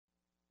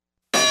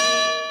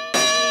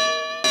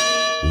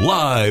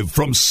Live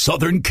from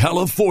Southern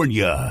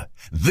California,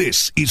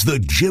 this is the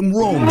Jim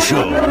Rome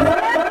Show.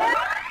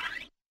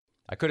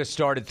 I could have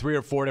started 3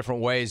 or 4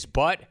 different ways,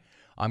 but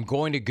I'm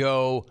going to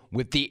go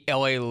with the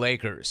LA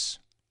Lakers.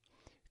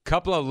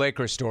 Couple of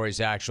Lakers stories,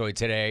 actually,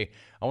 today.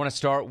 I want to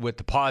start with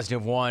the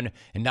positive one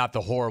and not the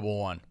horrible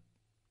one.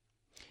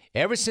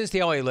 Ever since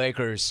the LA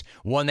Lakers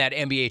won that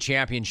NBA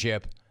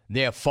championship,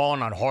 they have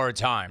fallen on hard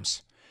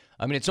times.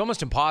 I mean, it's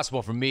almost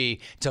impossible for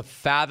me to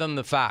fathom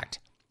the fact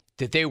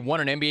that they won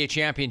an NBA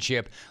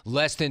championship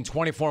less than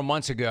 24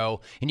 months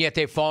ago, and yet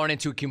they've fallen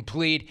into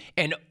complete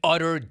and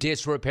utter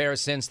disrepair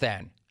since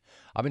then.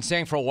 I've been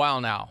saying for a while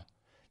now,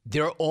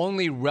 they're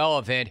only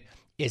relevant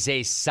as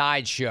a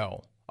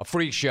sideshow, a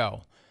freak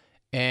show,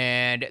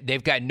 and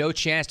they've got no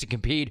chance to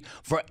compete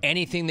for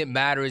anything that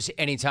matters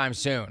anytime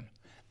soon.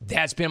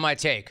 That's been my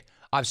take.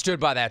 I've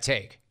stood by that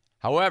take.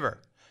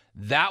 However,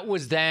 that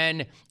was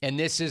then, and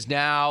this is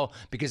now,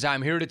 because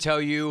I'm here to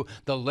tell you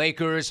the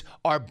Lakers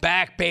are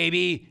back,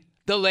 baby.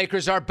 The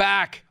Lakers are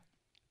back.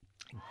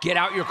 Get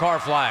out your car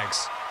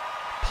flags.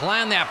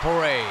 Plan that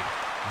parade.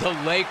 The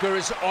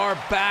Lakers are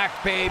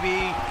back,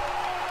 baby.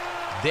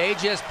 They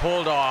just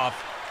pulled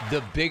off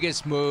the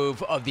biggest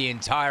move of the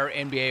entire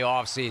NBA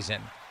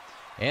offseason.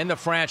 And the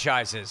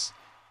franchises.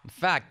 In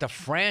fact, the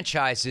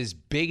franchise's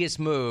biggest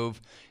move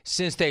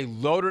since they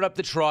loaded up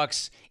the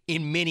trucks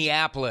in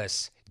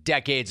Minneapolis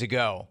decades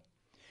ago.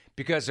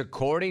 Because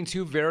according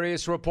to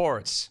various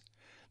reports,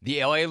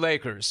 the LA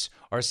Lakers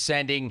are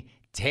sending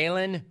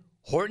Talen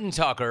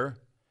Horton-Tucker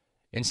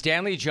and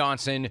Stanley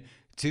Johnson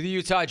to the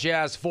Utah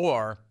Jazz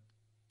for,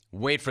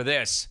 wait for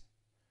this,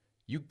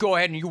 you go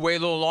ahead and you wait a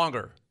little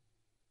longer,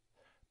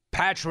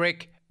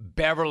 Patrick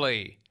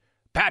Beverley.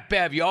 Pat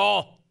Bev,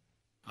 y'all.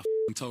 I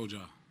told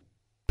y'all.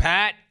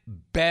 Pat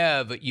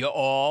Bev,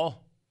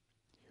 y'all.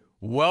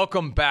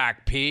 Welcome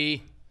back,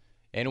 P.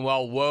 And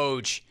while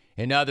Woj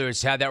and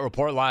others had that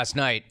report last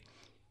night,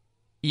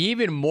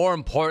 even more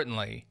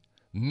importantly,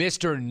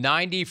 Mr.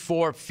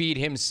 94 feet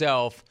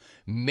himself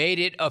made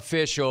it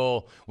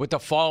official with the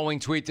following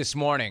tweet this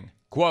morning.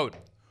 Quote,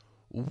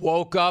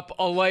 woke up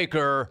a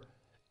Laker,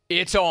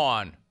 it's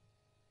on.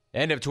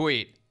 End of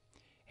tweet.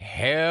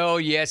 Hell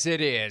yes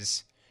it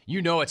is.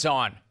 You know it's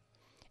on.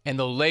 And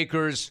the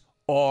Lakers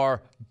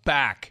are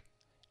back.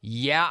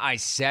 Yeah, I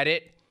said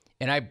it,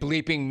 and I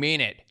bleeping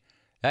mean it.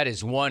 That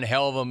is one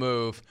hell of a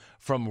move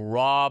from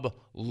Rob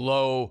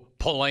Lowe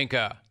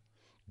Pelinka.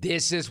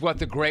 This is what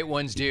the great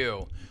ones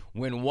do.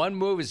 When one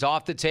move is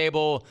off the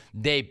table,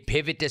 they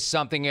pivot to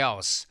something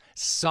else,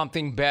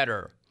 something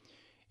better.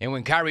 And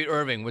when Kyrie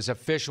Irving was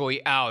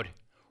officially out,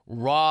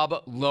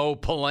 Rob Lowe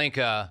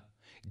Pelinka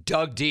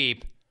dug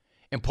deep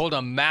and pulled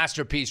a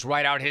masterpiece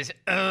right out his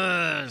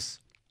uhs.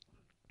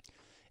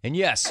 And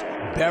yes,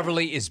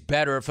 Beverly is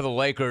better for the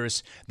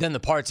Lakers than the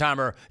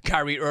part-timer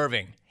Kyrie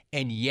Irving.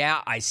 And yeah,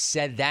 I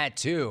said that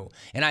too.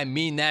 And I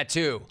mean that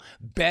too.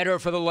 Better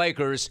for the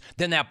Lakers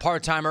than that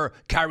part-timer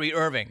Kyrie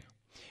Irving.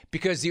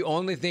 Because the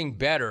only thing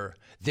better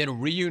than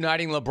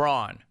reuniting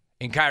LeBron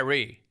and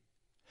Kyrie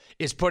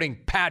is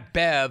putting Pat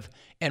Bev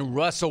and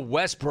Russell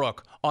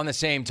Westbrook on the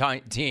same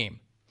team.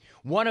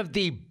 One of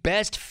the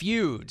best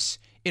feuds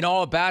in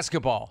all of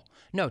basketball.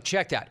 No,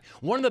 check that.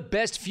 One of the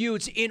best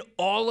feuds in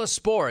all of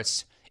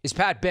sports is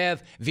Pat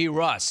Bev v.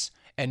 Russ.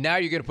 And now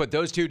you're going to put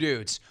those two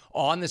dudes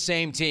on the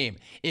same team,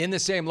 in the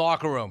same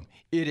locker room.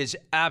 It is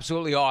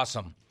absolutely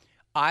awesome.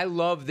 I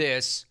love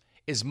this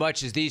as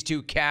much as these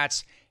two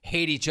cats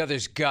hate each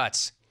other's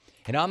guts.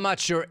 And I'm not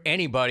sure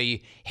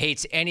anybody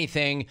hates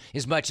anything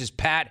as much as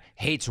Pat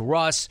hates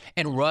Russ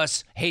and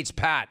Russ hates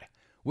Pat,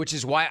 which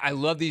is why I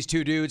love these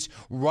two dudes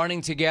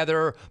running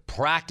together,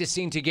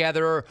 practicing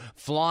together,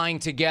 flying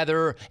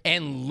together,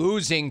 and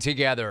losing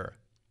together.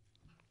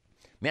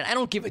 Man, I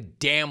don't give a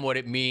damn what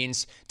it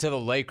means to the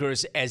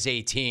Lakers as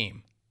a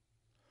team.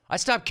 I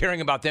stopped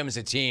caring about them as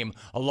a team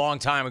a long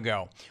time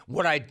ago.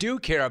 What I do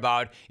care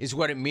about is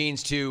what it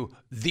means to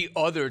the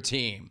other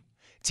team.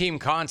 Team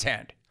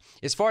content.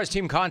 As far as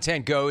team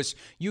content goes,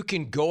 you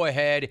can go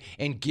ahead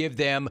and give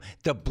them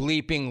the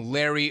bleeping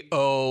Larry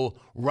O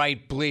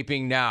right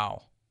bleeping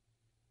now.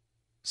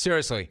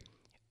 Seriously,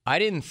 I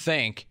didn't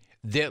think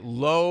that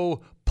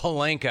Lowe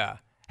Pelinka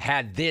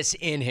had this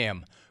in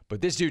him,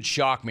 but this dude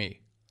shocked me.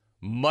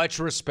 Much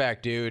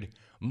respect, dude.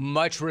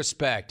 Much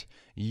respect.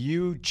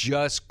 You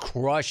just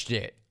crushed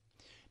it.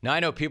 Now, I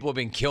know people have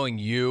been killing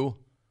you,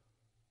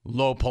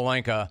 Lowe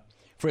Pelinka,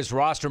 for his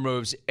roster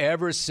moves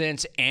ever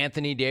since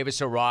Anthony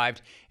Davis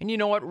arrived. And you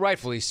know what?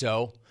 Rightfully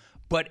so.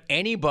 But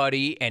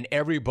anybody and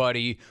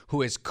everybody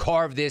who has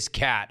carved this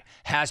cat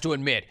has to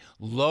admit,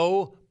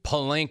 Lowe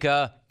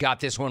Pelinka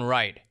got this one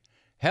right.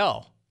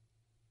 Hell,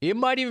 it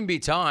might even be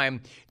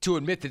time to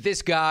admit that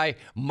this guy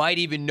might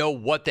even know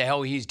what the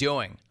hell he's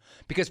doing.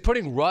 Because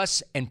putting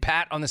Russ and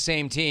Pat on the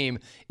same team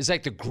is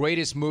like the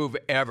greatest move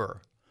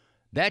ever.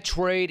 That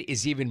trade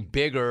is even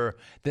bigger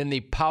than the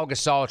Pau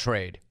Gasol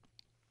trade.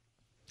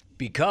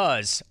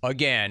 Because,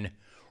 again,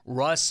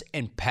 Russ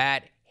and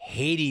Pat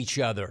hate each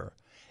other.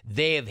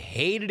 They have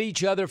hated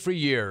each other for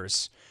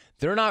years.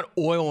 They're not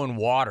oil and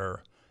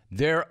water.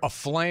 They're a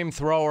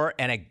flamethrower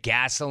and a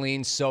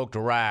gasoline-soaked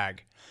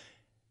rag.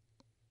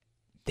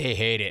 They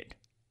hate it.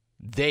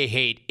 They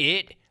hate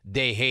it.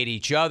 They hate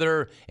each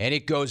other, and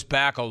it goes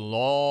back a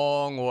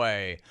long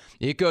way.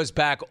 It goes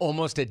back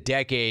almost a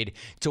decade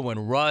to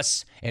when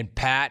Russ and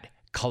Pat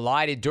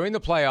collided during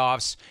the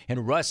playoffs,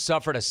 and Russ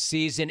suffered a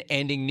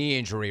season-ending knee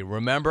injury.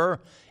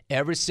 Remember?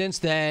 Ever since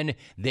then,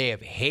 they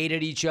have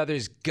hated each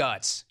other's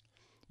guts.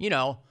 You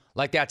know,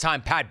 like that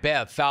time Pat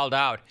Bev fouled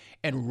out,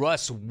 and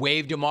Russ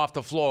waved him off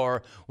the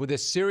floor with a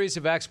series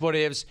of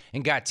expletives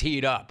and got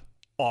teed up.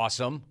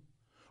 Awesome.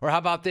 Or how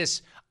about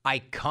this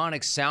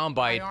iconic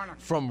soundbite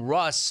from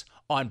Russ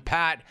on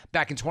Pat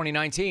back in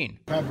 2019?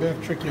 Pat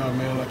Bev trick y'all,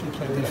 man. Like, you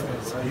play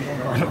defense. You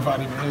don't guard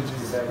nobody, man.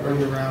 Just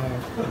run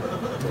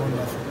around doing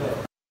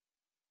nothing.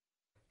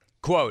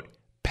 Quote,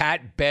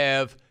 Pat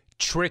Bev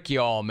trick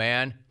y'all,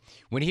 man.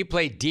 When he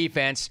played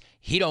defense,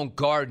 he don't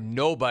guard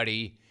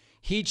nobody.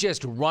 He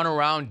just run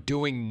around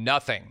doing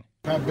nothing.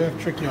 Pat Bev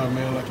trick y'all,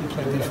 man. Like, you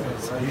play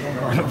defense. You don't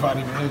guard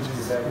nobody, man.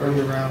 Just run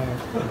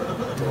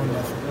around doing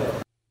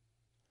nothing.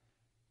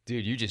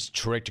 Dude, you just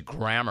tricked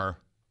grammar.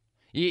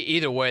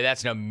 Either way,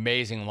 that's an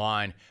amazing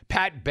line.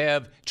 Pat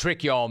Bev,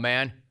 trick y'all,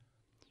 man.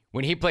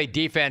 When he played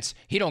defense,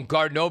 he don't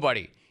guard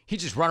nobody. He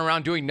just run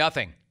around doing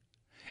nothing.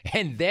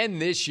 And then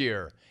this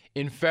year,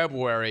 in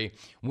February,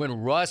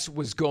 when Russ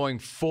was going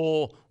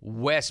full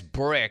West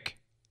Brick,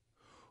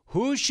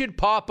 who should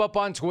pop up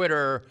on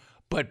Twitter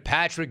but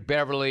Patrick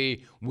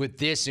Beverley with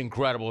this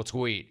incredible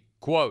tweet?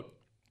 Quote,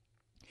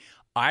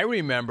 I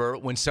remember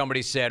when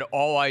somebody said,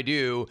 all I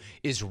do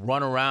is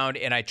run around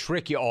and I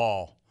trick you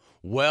all.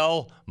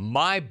 Well,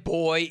 my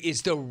boy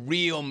is the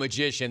real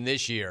magician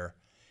this year.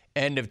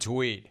 End of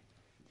tweet.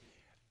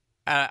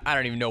 I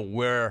don't even know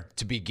where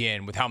to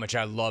begin with how much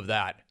I love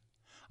that.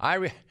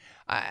 I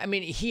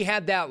mean, he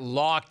had that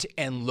locked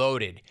and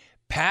loaded.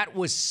 Pat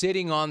was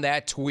sitting on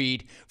that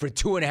tweet for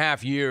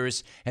 2.5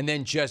 years and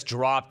then just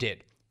dropped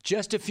it.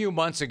 Just a few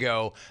months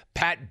ago,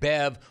 Pat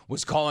Bev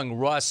was calling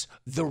Russ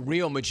the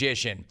real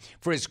magician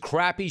for his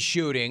crappy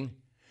shooting,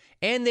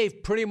 and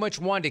they've pretty much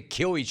wanted to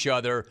kill each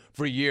other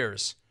for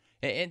years.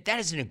 And that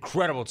is an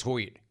incredible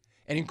tweet.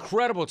 An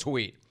incredible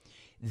tweet.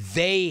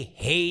 They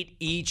hate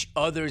each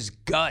other's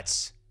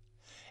guts.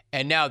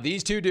 And now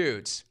these two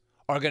dudes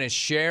are going to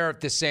share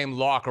the same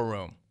locker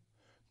room.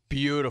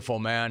 Beautiful,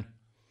 man.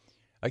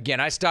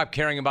 Again, I stopped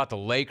caring about the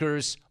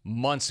Lakers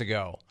months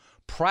ago,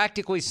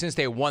 practically since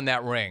they won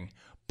that ring.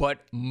 But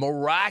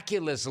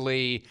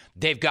miraculously,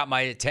 they've got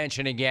my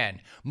attention again.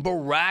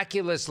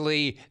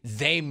 Miraculously,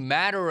 they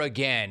matter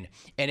again.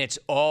 And it's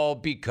all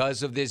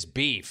because of this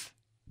beef.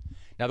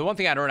 Now, the one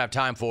thing I don't have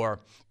time for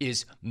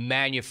is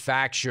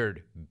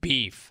manufactured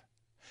beef,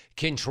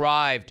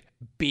 contrived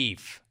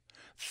beef,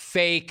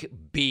 fake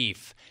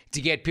beef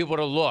to get people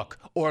to look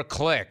or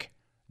click.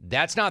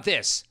 That's not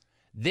this.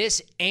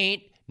 This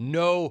ain't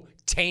no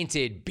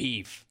tainted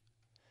beef.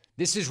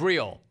 This is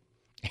real.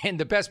 And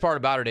the best part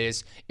about it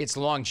is its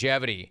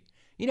longevity.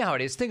 You know how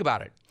it is. Think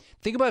about it.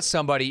 Think about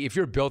somebody, if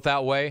you're built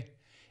that way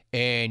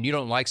and you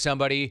don't like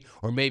somebody,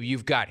 or maybe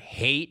you've got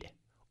hate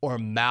or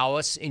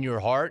malice in your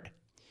heart.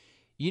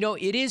 You know,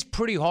 it is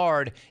pretty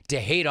hard to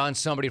hate on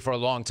somebody for a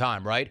long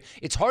time, right?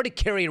 It's hard to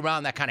carry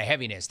around that kind of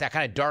heaviness, that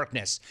kind of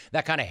darkness,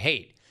 that kind of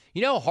hate.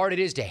 You know how hard it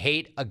is to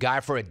hate a guy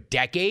for a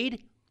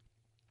decade?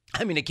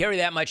 I mean, to carry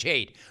that much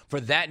hate for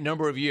that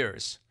number of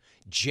years.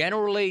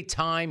 Generally,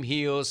 time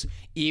heals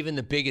even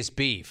the biggest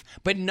beef,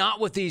 but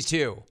not with these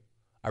two.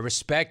 I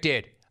respect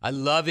it. I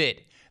love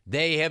it.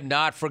 They have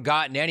not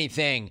forgotten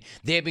anything.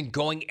 They have been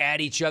going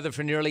at each other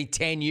for nearly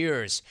 10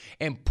 years,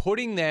 and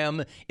putting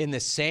them in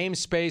the same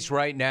space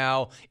right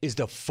now is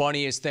the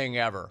funniest thing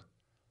ever.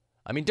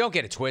 I mean, don't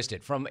get it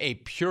twisted. From a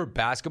pure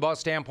basketball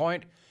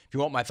standpoint, if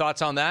you want my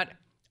thoughts on that,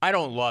 I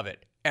don't love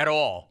it at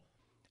all.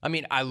 I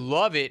mean, I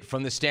love it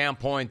from the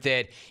standpoint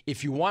that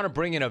if you want to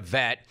bring in a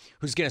vet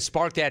who's going to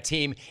spark that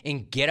team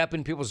and get up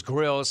in people's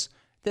grills,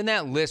 then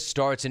that list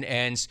starts and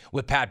ends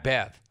with Pat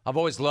Bev. I've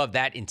always loved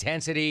that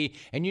intensity,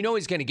 and you know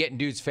he's going to get in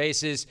dudes'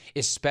 faces,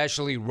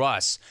 especially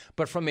Russ.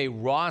 But from a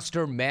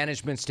roster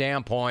management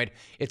standpoint,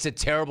 it's a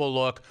terrible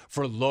look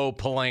for Lo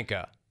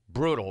Pelinka.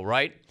 Brutal,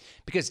 right?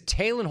 Because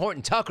Talen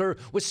Horton-Tucker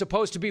was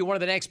supposed to be one of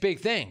the next big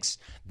things.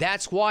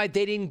 That's why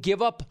they didn't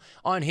give up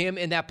on him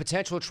in that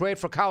potential trade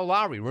for Kyle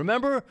Lowry.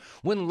 Remember?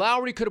 When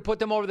Lowry could have put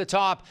them over the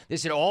top, they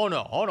said, oh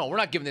no, we're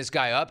not giving this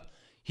guy up.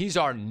 He's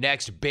our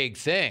next big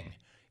thing.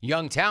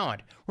 Young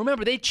talent.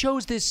 Remember, they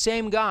chose this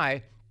same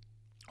guy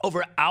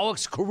over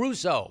Alex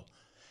Caruso.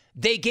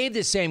 They gave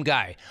this same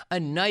guy a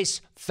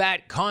nice,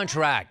 fat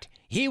contract.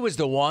 He was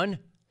the one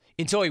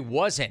until he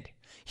wasn't.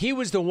 He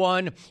was the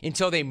one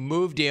until they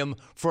moved him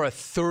for a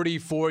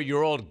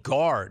 34-year-old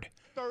guard.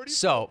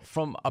 So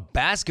from a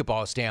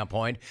basketball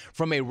standpoint,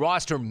 from a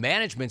roster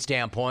management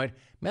standpoint,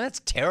 man,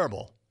 that's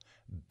terrible.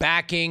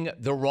 Backing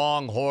the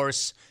wrong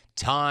horse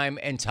time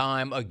and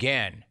time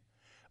again.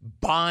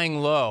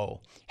 Buying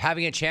low,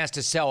 having a chance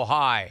to sell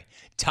high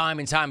time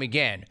and time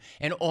again,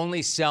 and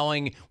only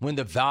selling when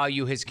the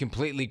value has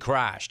completely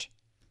crashed.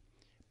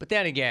 But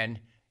then again,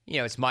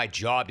 it's my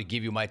job to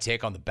give you my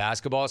take on the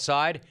basketball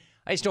side.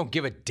 I just don't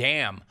give a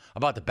damn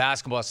about the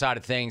basketball side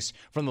of things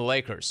from the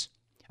Lakers.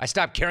 I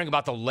stopped caring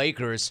about the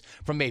Lakers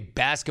from a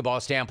basketball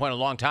standpoint a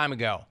long time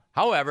ago.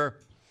 However,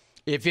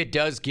 if it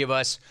does give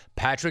us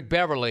Patrick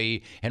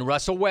Beverley and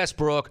Russell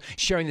Westbrook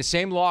sharing the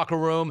same locker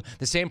room,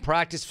 the same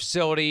practice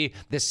facility,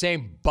 the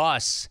same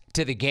bus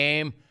to the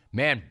game,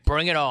 man,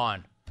 bring it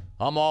on.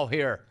 I'm all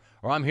here,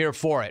 or I'm here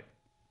for it.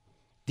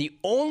 The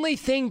only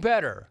thing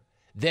better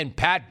than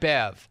Pat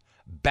Bev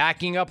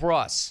backing up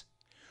Russ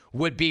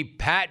would be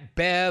Pat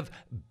Bev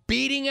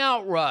beating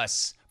out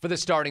Russ for the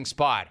starting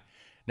spot.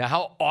 Now,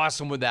 how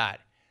awesome would that?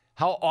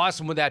 How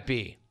awesome would that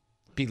be?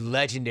 Be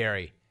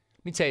legendary.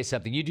 Let me tell you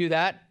something. You do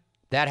that,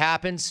 that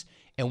happens,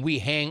 and we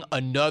hang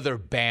another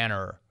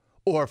banner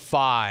or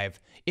 5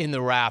 in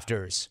the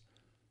rafters.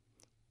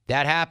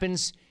 That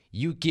happens,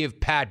 you give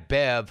Pat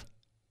Bev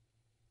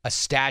a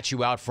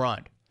statue out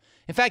front.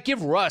 In fact,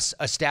 give Russ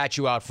a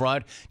statue out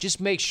front.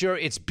 Just make sure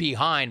it's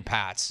behind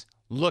Pat's,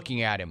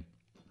 looking at him.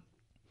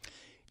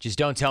 Just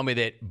don't tell me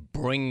that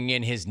bringing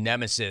in his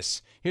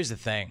nemesis. Here's the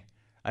thing.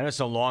 I know it's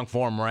a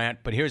long-form rant,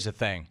 but here's the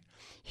thing.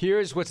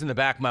 Here's what's in the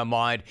back of my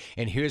mind,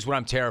 and here's what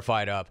I'm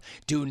terrified of.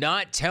 Do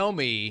not tell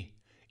me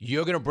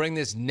you're going to bring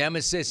this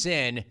nemesis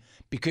in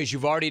because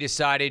you've already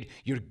decided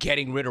you're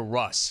getting rid of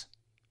Russ.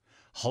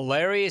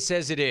 Hilarious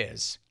as it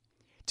is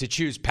to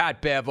choose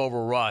Pat Bev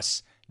over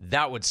Russ,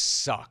 that would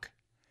suck.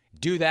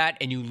 Do that,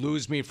 and you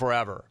lose me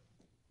forever.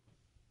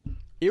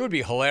 It would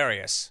be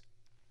hilarious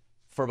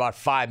for about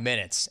 5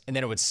 minutes, and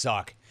then it would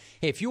suck.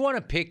 Hey, if you want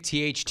to pick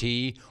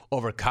THT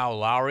over Kyle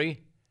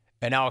Lowry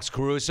and Alex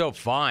Caruso,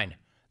 fine.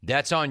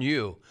 That's on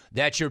you.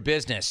 That's your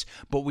business.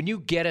 But when you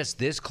get us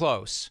this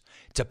close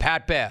to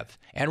Pat Bev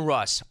and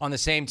Russ on the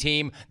same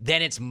team,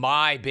 then it's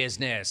my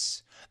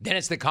business. Then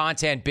it's the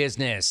content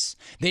business.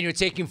 Then you're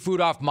taking food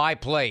off my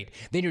plate.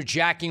 Then you're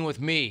jacking with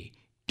me.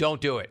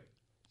 Don't do it.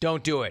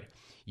 Don't do it.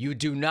 You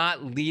do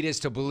not lead us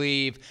to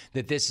believe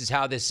that this is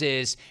how this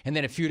is, and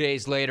then a few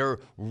days later,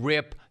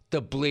 rip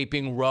the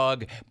bleeping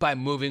rug by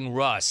moving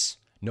Russ.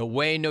 No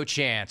way, no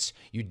chance.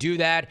 You do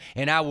that,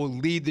 and I will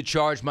lead the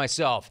charge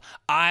myself.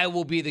 I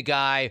will be the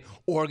guy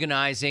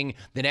organizing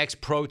the next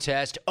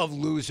protest of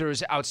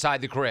losers outside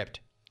the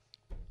crypt.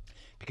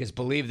 Because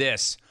believe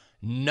this,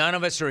 none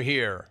of us are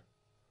here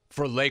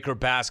for Laker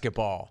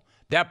basketball.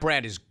 That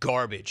brand is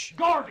garbage.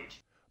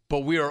 Garbage! But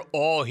we are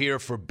all here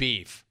for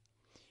beef.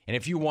 And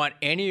if you want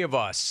any of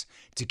us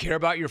to care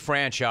about your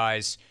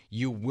franchise,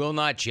 you will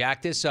not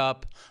jack this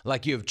up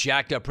like you have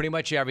jacked up pretty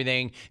much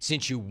everything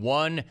since you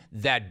won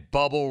that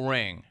bubble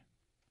ring.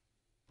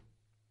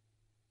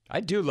 I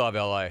do love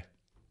LA.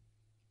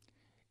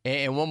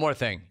 And one more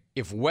thing.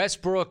 If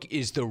Westbrook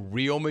is the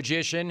real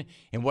magician,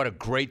 and what a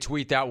great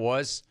tweet that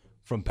was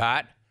from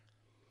Pat,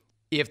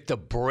 if the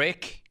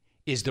brick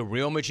is the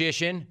real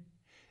magician,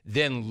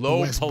 then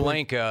Lo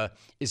Palenka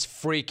is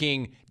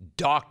freaking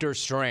Doctor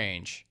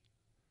Strange.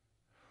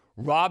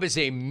 Rob is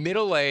a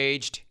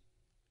middle-aged,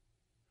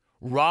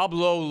 Rob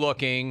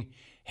Lowe-looking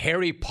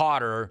Harry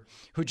Potter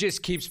who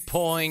just keeps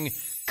pulling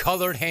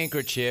colored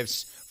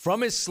handkerchiefs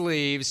from his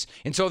sleeves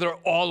until they're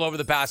all over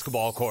the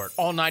basketball court,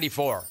 all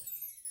 94.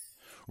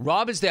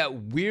 Rob is that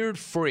weird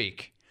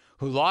freak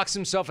who locks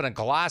himself in a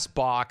glass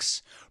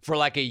box for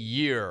like a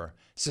year,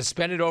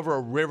 suspended over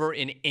a river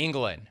in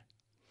England,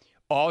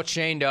 all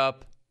chained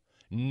up,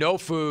 no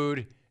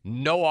food,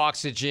 no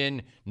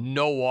oxygen,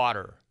 no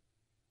water.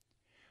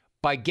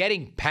 By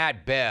getting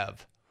Pat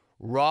Bev,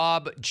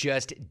 Rob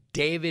just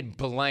David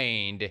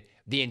Blained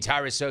the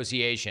entire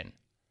association.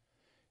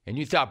 And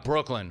you thought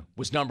Brooklyn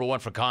was number one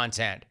for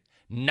content.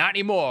 Not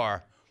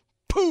anymore.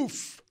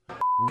 Poof!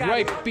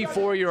 Right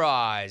before your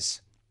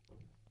eyes.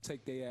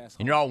 Take their ass home.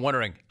 And you're all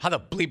wondering, how the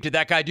bleep did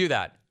that guy do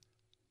that?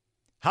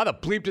 How the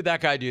bleep did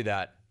that guy do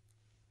that?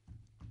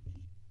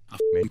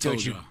 Man,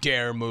 don't you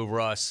dare move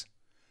Russ.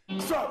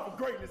 Strive for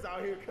greatness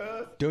out here,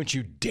 cuz. Don't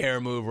you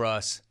dare move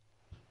Russ.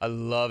 I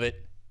love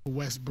it.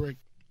 Westbrook.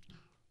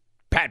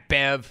 Pat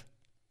Bev.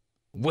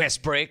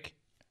 Westbrook.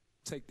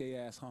 Take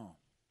their ass home.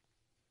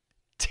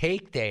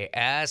 Take their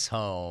ass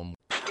home.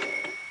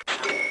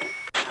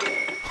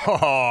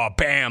 Oh,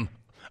 bam.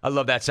 I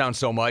love that sound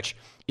so much.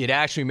 It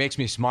actually makes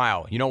me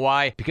smile. You know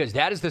why? Because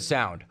that is the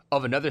sound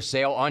of another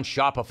sale on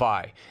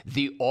Shopify,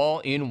 the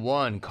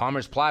all-in-one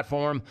commerce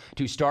platform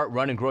to start,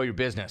 run, and grow your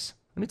business.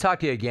 Let me talk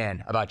to you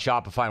again about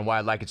Shopify and why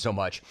I like it so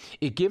much.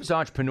 It gives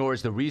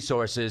entrepreneurs the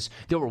resources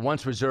that were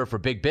once reserved for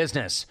big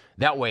business.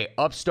 That way,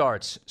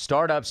 upstarts,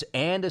 startups,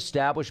 and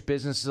established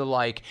businesses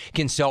alike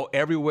can sell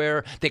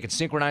everywhere. They can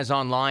synchronize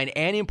online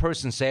and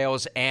in-person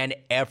sales and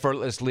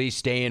effortlessly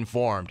stay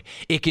informed.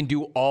 It can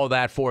do all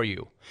that for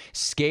you.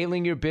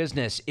 Scaling your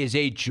business is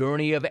a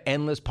journey of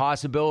endless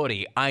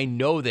possibility. I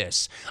know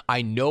this.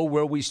 I know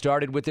where we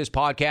started with this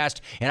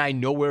podcast, and I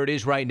know where it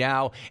is right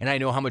now, and I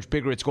know how much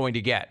bigger it's going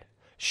to get.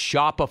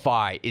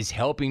 Shopify is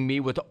helping me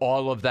with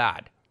all of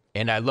that.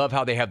 And I love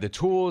how they have the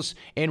tools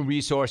and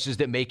resources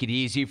that make it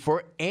easy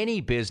for any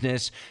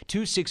business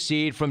to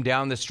succeed from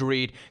down the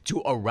street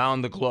to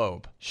around the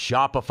globe.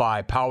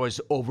 Shopify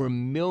powers over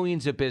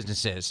millions of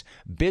businesses.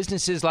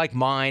 Businesses like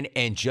mine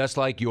and just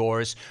like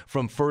yours,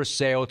 from first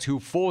sale to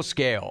full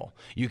scale.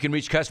 You can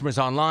reach customers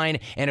online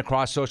and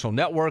across social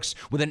networks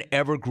with an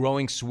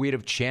ever-growing suite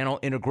of channel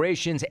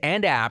integrations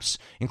and apps,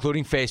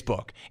 including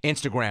Facebook,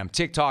 Instagram,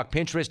 TikTok,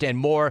 Pinterest, and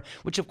more,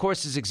 which of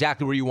course is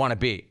exactly where you want to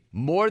be.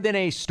 More than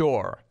a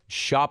store,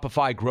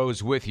 Shopify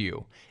grows with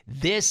you.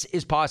 This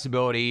is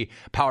Possibility,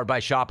 powered by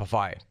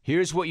Shopify.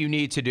 Here's what you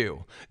need to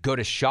do. Go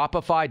to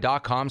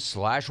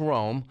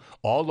shopify.com/Rome,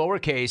 all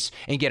lowercase,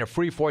 and get a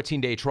free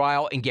 14-day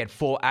trial and get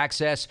full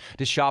access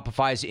to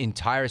Shopify's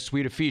entire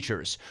suite of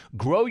features.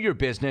 Grow your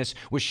business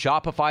with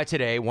Shopify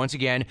today. Once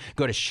again,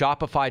 go to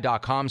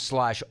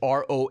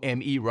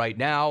shopify.com/ROME right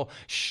now.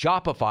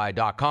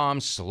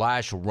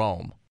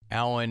 Shopify.com/Rome.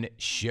 Alan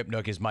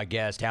Shipnuck is my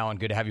guest. Alan,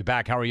 good to have you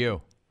back. How are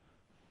you?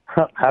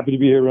 Happy to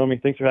be here, Romy.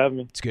 Thanks for having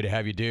me. It's good to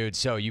have you, dude.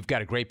 So you've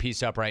got a great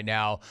piece up right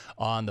now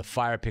on the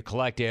Fire Pit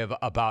Collective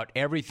about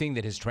everything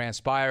that has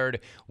transpired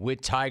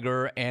with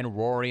Tiger and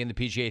Rory and the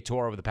PGA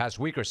Tour over the past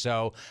week or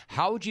so.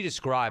 How would you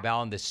describe,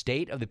 Alan, the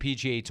state of the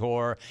PGA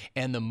Tour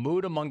and the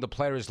mood among the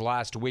players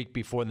last week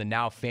before the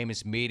now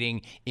famous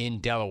meeting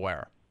in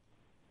Delaware?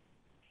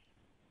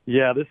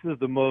 Yeah, this is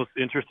the most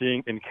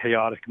interesting and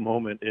chaotic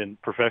moment in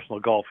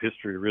professional golf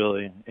history,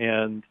 really.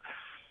 And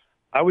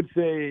I would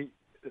say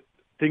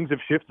things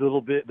have shifted a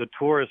little bit. The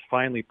tour has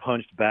finally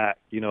punched back.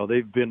 You know,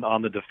 they've been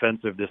on the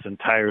defensive this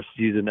entire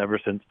season ever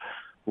since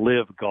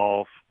Live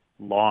Golf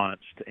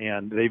launched,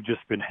 and they've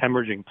just been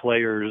hemorrhaging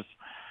players,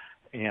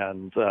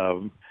 and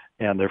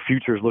their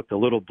futures looked a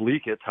little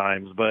bleak at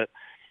times. But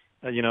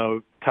you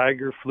know,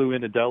 Tiger flew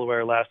into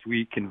Delaware last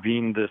week,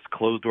 convened this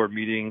closed-door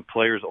meeting,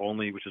 players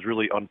only, which is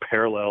really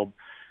unparalleled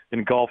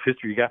in golf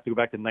history. You have to go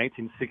back to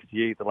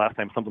 1968, the last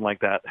time something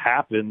like that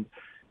happened.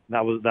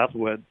 And that's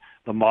what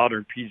the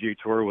modern PGA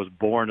Tour was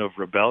born of,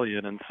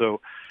 rebellion. And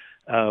so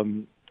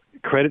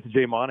credit to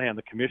Jay Monahan,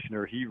 the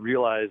commissioner. He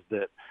realized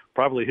that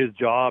probably his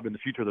job and the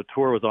future of the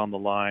tour was on the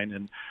line.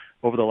 And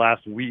over the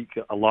last week,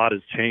 a lot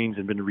has changed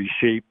and been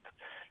reshaped.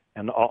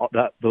 And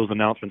those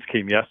announcements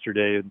came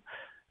yesterday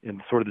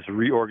in sort of this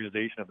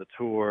reorganization of the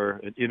tour,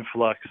 an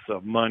influx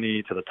of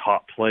money to the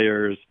top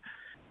players.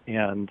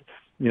 And,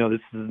 you know,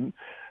 this is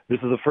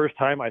the first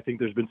time I think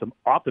there's been some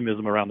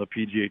optimism around the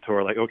PGA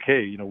Tour. Like,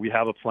 okay, you know, we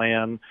have a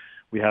plan.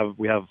 We have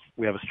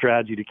a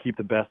strategy to keep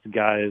the best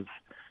guys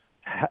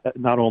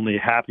not only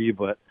happy,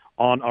 but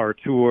on our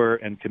tour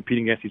and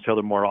competing against each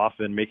other more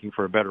often, making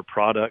for a better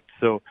product.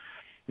 So,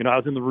 you know, I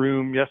was in the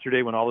room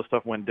yesterday when all this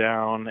stuff went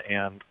down,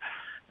 and,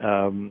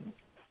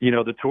 you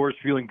know, the tour is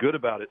feeling good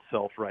about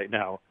itself right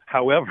now.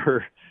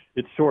 However,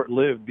 it's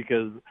short-lived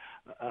because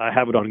I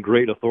have it on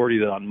great authority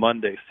that on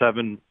Monday,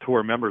 7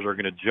 tour members are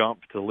going to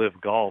jump to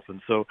Live Golf.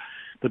 And so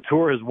the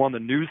tour has won the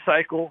news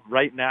cycle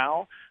right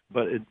now,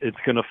 but it's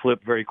going to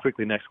flip very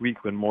quickly next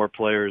week when more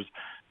players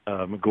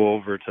go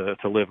over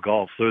to Live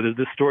Golf. So there's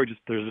just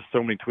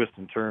so many twists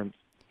and turns.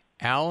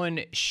 Alan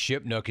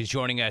Shipnuck is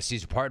joining us.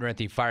 He's a partner at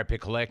the Fire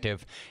Pit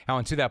Collective.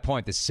 Alan, to that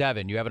point, the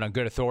 7, you have it on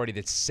good authority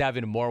that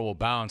 7 more will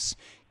bounce.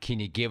 Can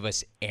you give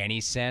us any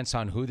sense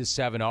on who the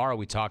 7 are? Are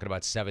we talking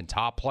about 7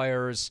 top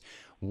players?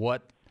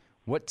 What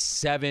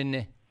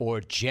 7,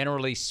 or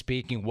generally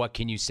speaking, what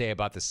can you say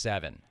about the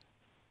 7?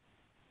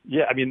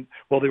 Yeah, I mean,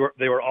 well,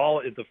 they were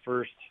all at the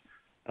first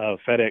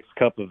FedEx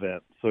Cup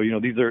event. So, you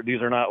know, these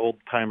are not old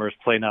timers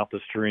playing out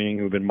the string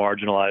who've been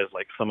marginalized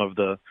like some of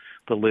the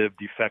Live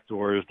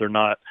defectors. They're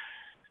not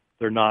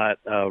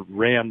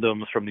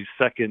randoms from these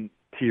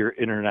second-tier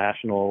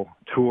international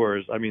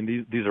tours. I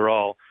mean, these are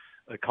all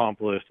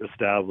accomplished,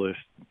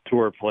 established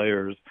tour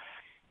players.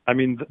 I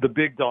mean, the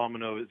big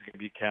domino is going to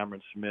be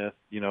Cameron Smith.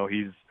 You know,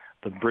 he's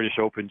the British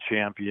Open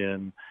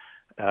champion.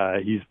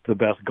 He's the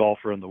best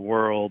golfer in the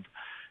world.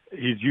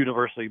 He's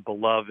universally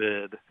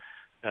beloved.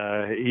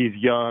 He's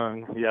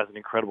young. He has an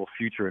incredible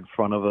future in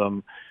front of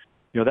him.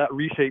 You know, that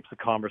reshapes the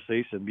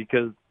conversation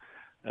because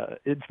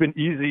it's been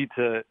easy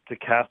to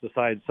cast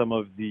aside some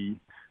of the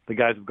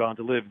guys who've gone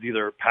to Live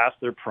either past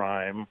their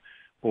prime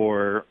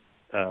or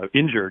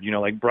injured. You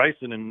know, like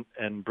Bryson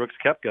and Brooks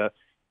Koepka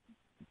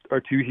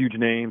are 2 huge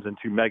names and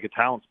 2 mega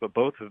talents, but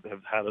both have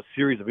had a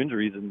series of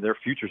injuries and their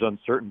future's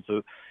uncertain.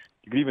 So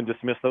you could even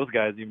dismiss those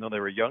guys even though they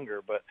were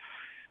younger. But,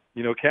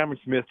 you know, Cameron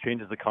Smith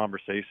changes the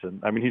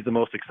conversation. I mean, he's the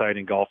most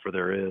exciting golfer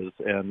there is.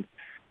 And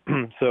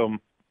so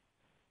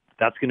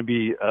that's going to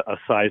be a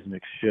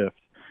seismic shift.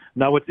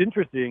 Now, what's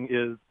interesting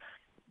is,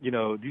 you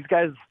know, these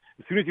guys,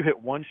 as soon as you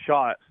hit one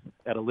shot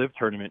at a Live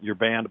tournament, you're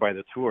banned by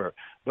the tour.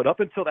 But up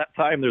until that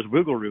time, there's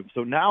wiggle room.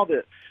 So now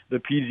that the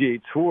PGA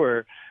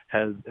Tour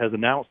has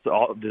announced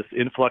all this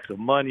influx of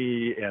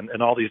money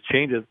and all these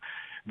changes,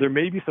 there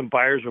may be some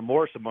buyer's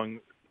remorse among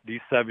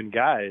these 7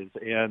 guys.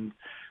 And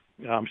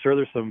I'm sure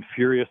there's some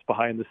furious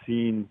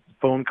behind-the-scene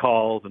phone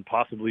calls and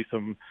possibly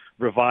some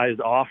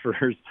revised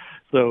offers.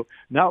 So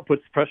now it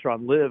puts pressure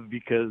on Liv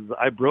because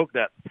I broke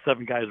that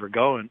 7 guys were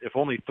going. If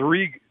only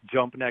 3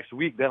 jump next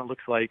week, then it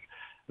looks like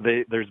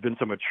there's been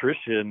some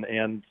attrition,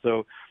 and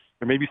so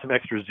there may be some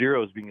extra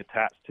zeros being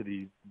attached to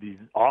these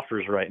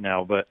offers right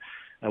now. But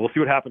we'll see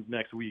what happens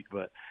next week.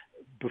 But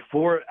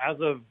as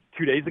of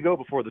 2 days ago,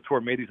 before the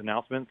tour made these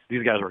announcements,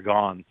 these guys were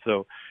gone.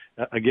 So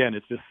again,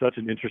 it's just such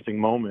an interesting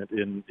moment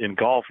in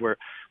golf where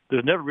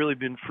there's never really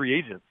been free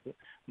agents.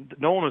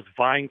 No one was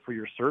vying for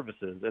your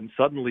services, and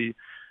suddenly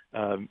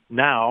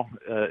now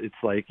it's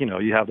like,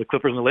 you have the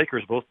Clippers and the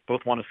Lakers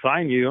both want to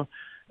sign you,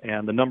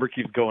 and the number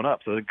keeps going up.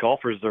 So the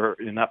golfers are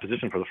in that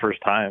position for the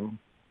first time.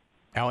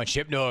 Alan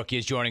Shipnuck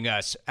is joining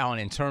us. Alan,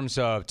 in terms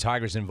of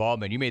Tiger's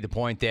involvement, you made the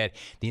point that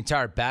the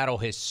entire battle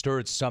has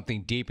stirred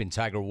something deep in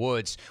Tiger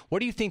Woods. What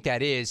do you think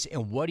that is,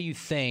 and what do you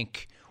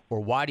think, or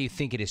why do you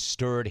think it has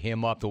stirred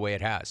him up the way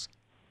it has?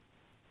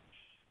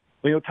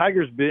 Well,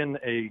 Tiger's been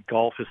a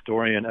golf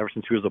historian ever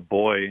since he was a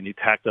boy, and he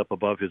tacked up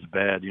above his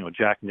bed,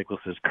 Jack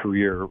Nicklaus's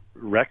career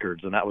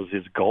records, and that was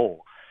his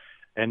goal.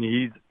 And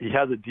he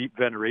has a deep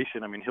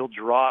veneration. I mean, he'll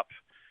drop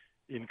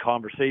in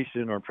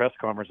conversation or in press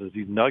conferences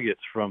these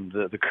nuggets from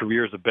the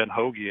careers of Ben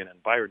Hogan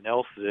and Byron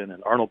Nelson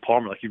and Arnold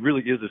Palmer. Like, he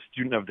really is a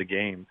student of the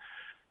game.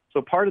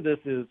 So part of this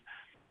is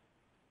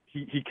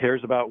he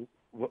cares about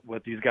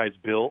what these guys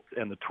built,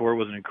 and the tour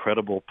was an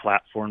incredible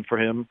platform for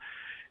him.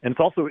 And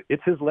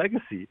it's his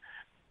legacy.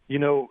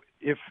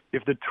 If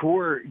the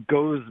tour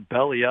goes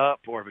belly up,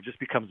 or if it just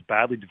becomes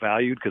badly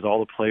devalued because all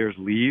the players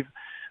leave,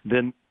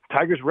 then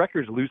Tiger's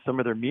records lose some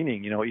of their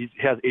meaning. He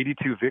has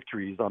 82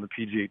 victories on the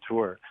PGA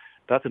Tour.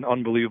 That's an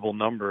unbelievable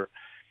number.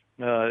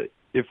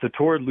 If the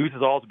tour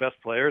loses all its best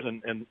players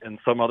and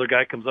some other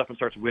guy comes up and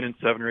starts winning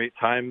 7 or 8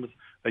 times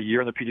a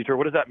year on the PGA Tour,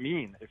 what does that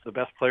mean if the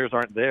best players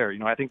aren't there?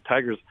 I think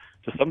Tiger's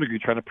to some degree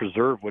trying to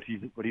preserve what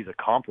he's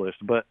accomplished,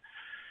 but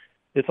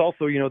it's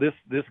also,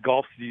 this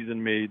golf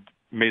season made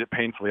it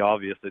painfully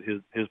obvious that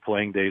his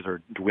playing days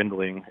are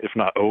dwindling, if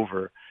not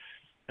over,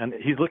 and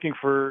he's looking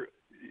for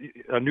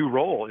a new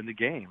role in the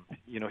game.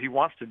 He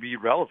wants to be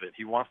relevant.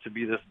 He wants to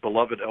be this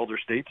beloved elder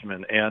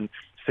statesman, and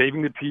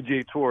saving the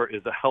PGA Tour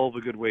is a hell of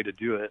a good way to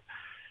do it.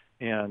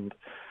 And,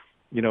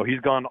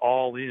 he's gone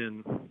all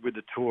in with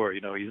the tour.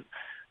 He's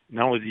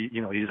not only,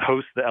 he's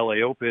hosts the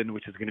LA Open,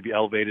 which is going to be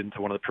elevated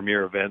into one of the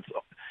premier events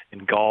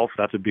in golf.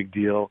 That's a big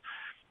deal.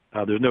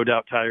 There's no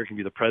doubt Tiger can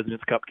be the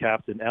President's Cup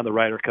captain and the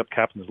Ryder Cup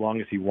captain as long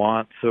as he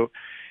wants. So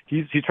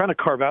he's trying to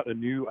carve out a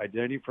new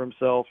identity for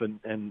himself and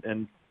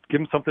give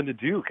him something to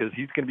do, because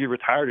he's going to be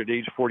retired at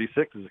age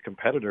 46 as a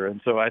competitor.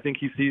 And so I think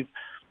he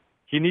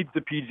needs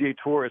the PGA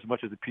Tour as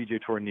much as the PGA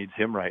Tour needs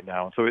him right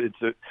now. And so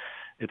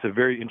it's a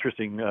very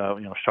interesting,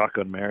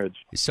 shotgun marriage.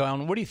 So,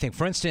 Alan, what do you think?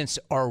 For instance,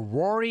 are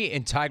Rory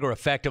and Tiger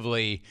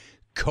effectively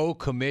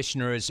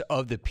co-commissioners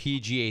of the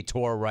PGA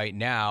Tour right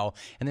now?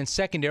 And then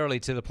secondarily,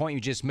 to the point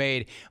you just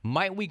made,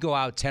 might we go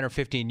out 10 or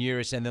 15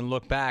 years and then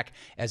look back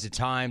as a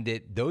time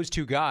that those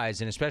two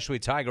guys, and especially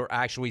Tiger,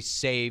 actually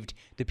saved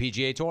the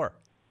PGA Tour?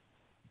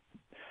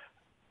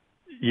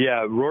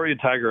 Yeah, Rory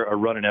and Tiger are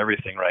running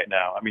everything right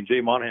now. I mean,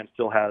 Jay Monahan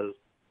still has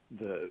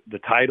the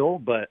title,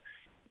 but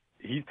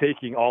he's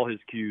taking all his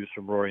cues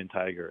from Rory and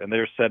Tiger, and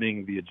they're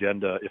setting the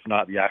agenda, if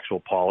not the actual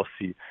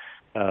policy.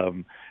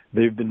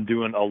 They've been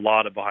doing a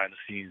lot of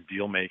behind-the-scenes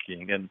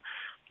deal-making, and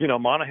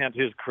Monahan, to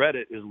his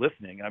credit, is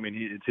listening. I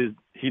mean,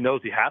 he knows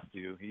he has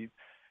to.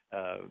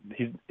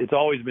 It's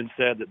always been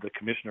said that the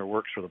commissioner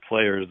works for the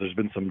players. There's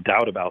been some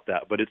doubt about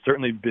that, but it's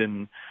certainly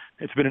been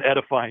an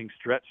edifying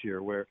stretch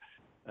here where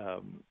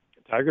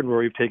Tiger and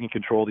Rory have taken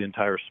control of the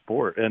entire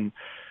sport, and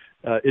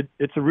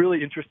it's a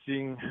really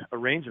interesting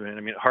arrangement.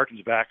 I mean, it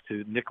harkens back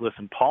to Nicklaus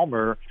and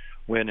Palmer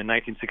when in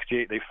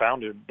 1968 they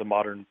founded the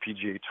modern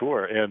PGA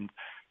Tour, and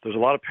there's a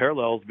lot of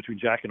parallels between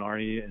Jack and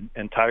Arnie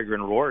and Tiger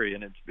and Rory,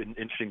 and it's been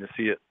interesting to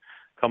see it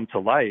come to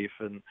life.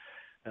 And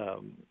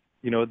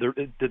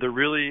they're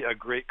really a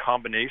great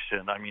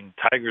combination. I mean,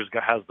 Tiger's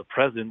has the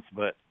presence,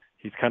 but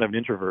he's kind of an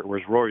introvert,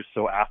 whereas Rory's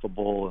so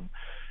affable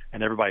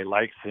and everybody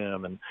likes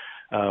him, and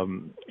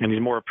he's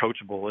more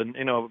approachable. And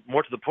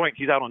more to the point,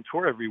 he's out on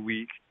tour every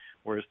week,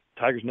 whereas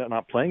Tiger's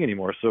not playing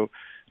anymore. So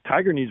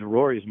Tiger needs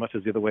Rory as much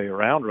as the other way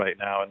around right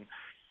now, and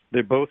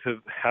they both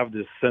have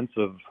this sense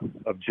of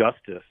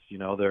justice.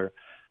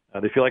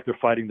 They feel like they're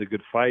fighting the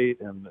good fight,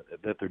 and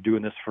that they're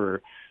doing this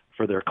for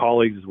their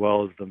colleagues as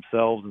well as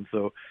themselves. And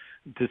so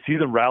to see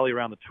them rally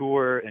around the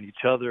tour and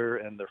each other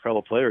and their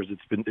fellow players,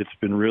 it's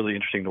been really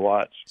interesting to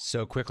watch.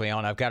 So quickly,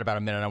 Alan, I've got about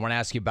a minute. I want to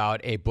ask you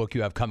about a book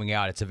you have coming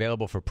out. It's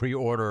available for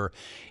pre-order.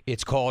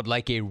 It's called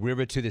Like a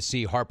River to the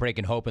Sea, Heartbreak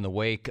and Hope in the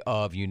Wake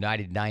of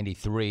United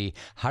 93.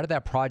 How did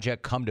that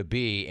project come to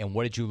be, and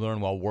what did you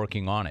learn while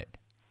working on it?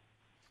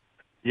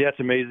 Yeah,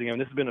 it's amazing. I mean,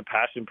 this has been a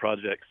passion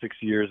project, 6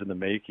 years in the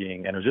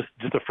making, and it was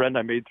just a friend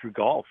I made through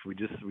golf.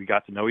 We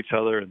got to know each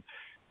other, and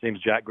his name's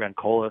Jack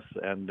Grancolis,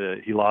 and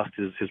he lost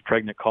his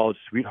pregnant college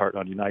sweetheart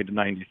on United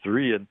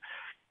 93. And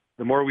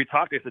the more we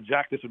talked, I said,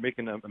 Jack, this would make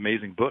an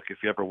amazing book if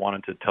you ever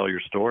wanted to tell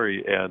your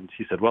story. And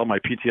he said, well, my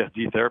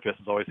PTSD therapist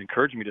has always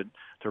encouraged me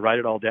to write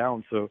it all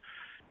down. So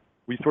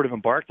we sort of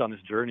embarked on this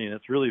journey, and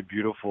it's really a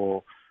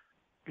beautiful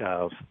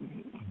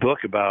book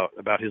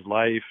about his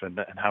life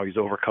and how he's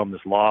overcome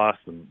this loss.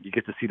 And you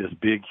get to see this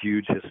big,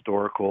 huge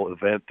historical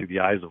event through the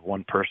eyes of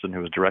one person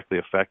who was directly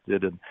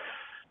affected.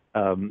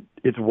 And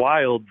it's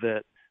wild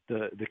that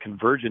the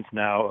convergence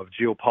now of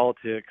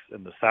geopolitics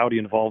and the Saudi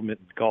involvement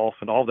in golf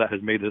and all that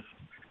has made this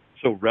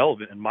so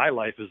relevant in my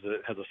life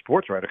as a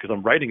sports writer, because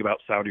I'm writing about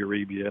Saudi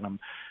Arabia,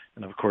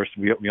 and of course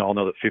we all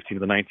know that 15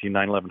 of the 19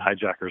 9/11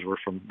 hijackers were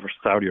from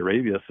Saudi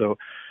Arabia. So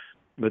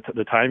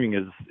the timing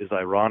is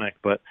ironic,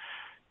 but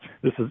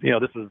this is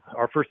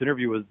our first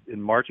interview was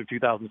in March of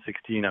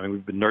 2016. I mean,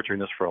 we've been nurturing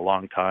this for a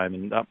long time,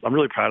 and I'm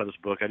really proud of this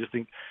book. I just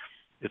think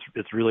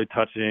it's really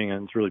touching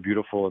and it's really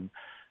beautiful. And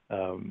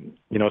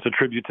it's a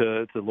tribute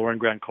to Lauren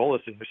Grant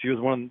Colas. She was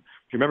one.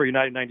 If you remember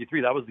United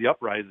 93, that was the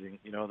uprising.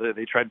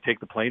 They tried to take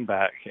the plane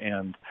back,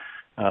 and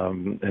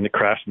it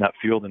crashed in that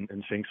field in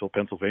Shanksville,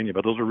 Pennsylvania.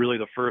 But those were really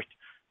the first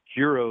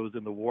heroes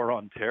in the war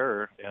on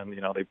terror, and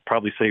they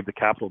probably saved the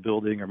Capitol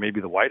building or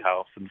maybe the White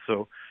House. And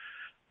so,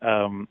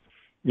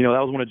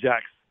 that was one of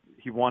Jack's.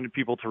 He wanted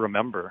people to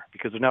remember,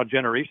 because there's now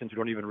generations who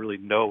don't even really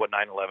know what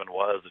 9/11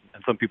 was,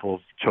 and some people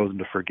have chosen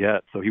to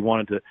forget. So he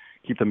wanted to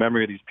keep the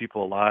memory of these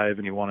people alive,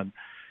 and he wanted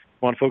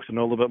folks to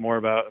know a little bit more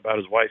about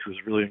his wife, who's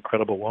a really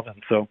incredible woman.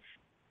 So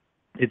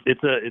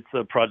it's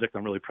a project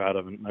I'm really proud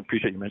of, and I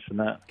appreciate you mentioning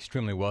that.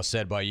 Extremely well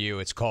said by you.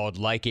 It's called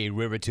Like a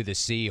River to the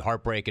Sea,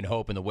 Heartbreak and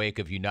Hope in the Wake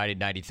of United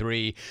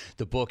 93.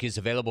 The book is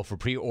available for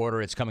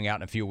pre-order. It's coming out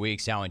in a few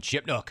weeks. Alan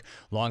Shipnuck,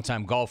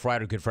 longtime golf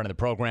writer, good friend of the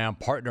program,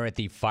 partner at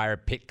the Fire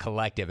Pit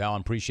Collective.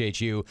 Alan, appreciate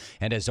you.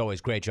 And as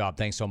always, great job.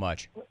 Thanks so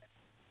much.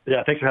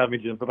 Yeah, thanks for having me,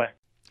 Jim. Bye-bye.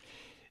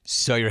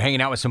 So you're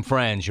hanging out with some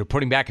friends. You're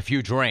putting back a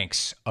few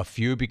drinks. A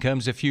few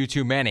becomes a few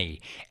too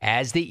many.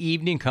 As the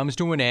evening comes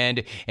to an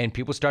end and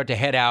people start to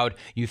head out,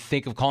 you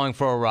think of calling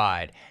for a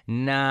ride.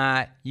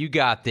 Nah, you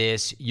got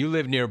this. You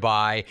live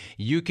nearby.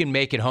 You can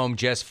make it home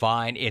just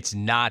fine. It's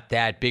not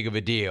that big of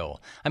a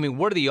deal. I mean,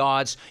 what are the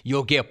odds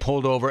you'll get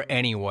pulled over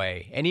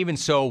anyway? And even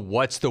so,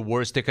 what's the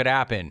worst that could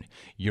happen?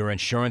 Your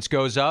insurance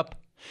goes up.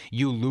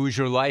 You lose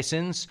your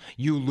license,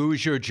 you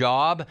lose your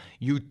job,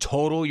 you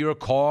total your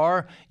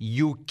car,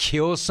 you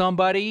kill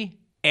somebody.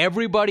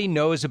 Everybody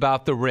knows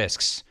about the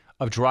risks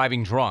of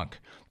driving drunk.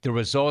 The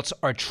results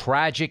are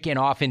tragic and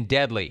often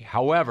deadly.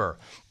 However,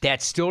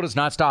 that still does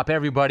not stop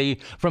everybody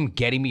from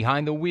getting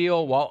behind the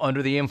wheel while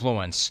under the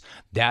influence.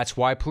 That's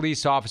why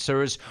police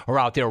officers are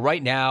out there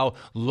right now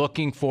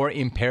looking for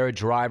impaired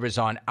drivers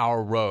on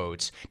our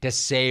roads to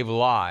save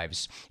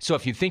lives. So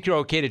if you think you're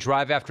okay to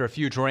drive after a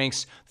few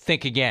drinks,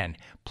 think again.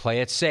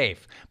 Play it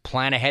safe.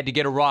 Plan ahead to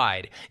get a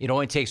ride. It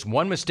only takes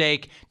one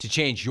mistake to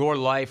change your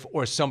life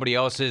or somebody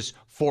else's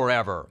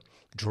forever.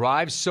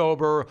 Drive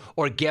sober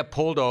or get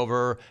pulled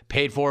over,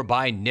 paid for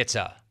by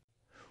NHTSA.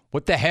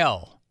 What the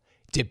hell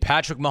did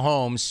Patrick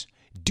Mahomes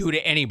do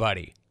to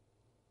anybody?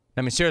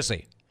 I mean,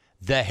 seriously,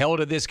 the hell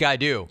did this guy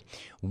do?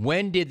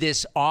 When did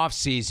this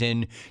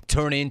offseason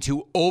turn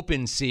into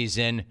open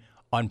season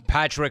on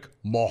Patrick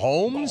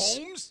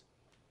Mahomes?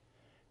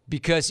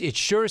 Because it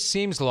sure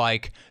seems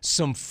like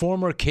some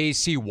former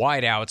KC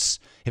wideouts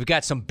have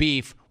got some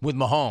beef with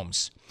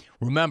Mahomes.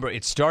 Remember,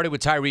 it started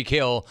with Tyreek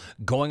Hill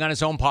going on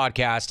his own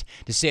podcast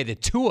to say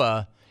that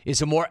Tua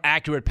is a more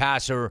accurate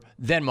passer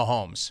than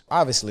Mahomes.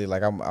 Obviously,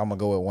 like I'm gonna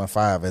go with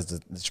 1.5 as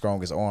the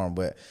strongest arm,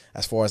 but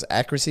as far as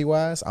accuracy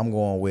wise, I'm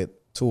going with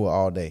Tua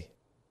all day.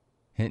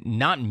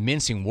 Not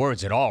mincing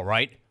words at all,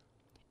 right?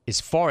 As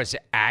far as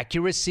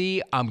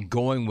accuracy, I'm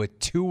going with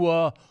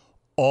Tua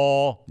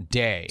all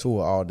day.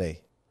 Tua all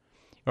day.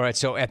 All right,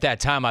 so at that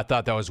time, I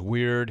thought that was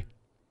weird.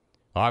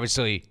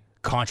 Obviously,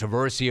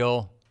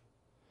 controversial.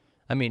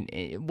 I mean,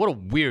 what a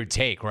weird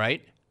take,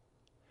 right?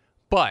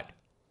 But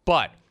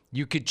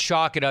you could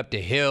chalk it up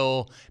to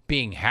Hill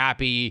being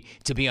happy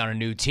to be on a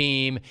new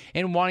team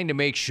and wanting to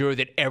make sure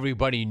that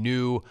everybody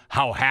knew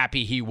how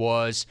happy he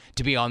was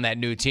to be on that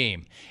new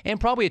team. And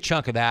probably a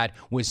chunk of that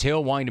was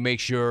Hill wanting to make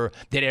sure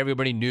that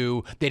everybody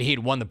knew that he had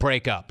won the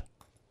breakup.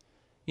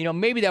 You know,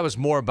 maybe that was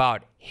more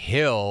about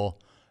Hill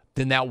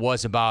than that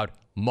was about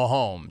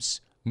Mahomes.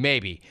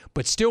 Maybe.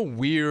 But still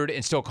weird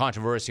and still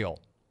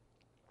controversial.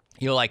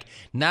 Like,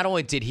 not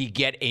only did he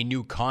get a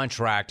new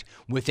contract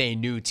with a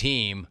new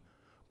team,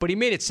 but he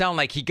made it sound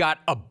like he got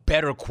a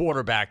better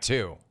quarterback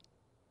too.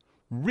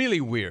 Really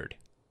weird.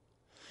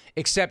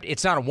 Except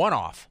it's not a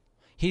one-off.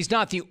 He's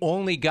not the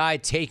only guy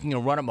taking a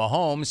run at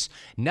Mahomes.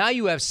 Now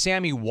you have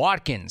Sammy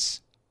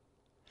Watkins.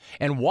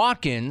 And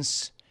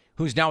Watkins,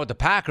 who's now with the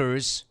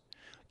Packers,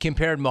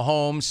 compared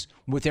Mahomes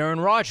with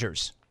Aaron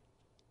Rodgers.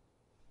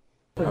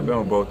 I've been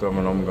with both of them,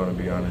 and I'm going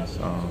to be honest.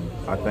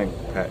 I think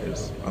Pat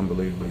is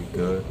unbelievably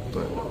good,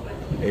 but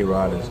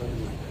A-Rod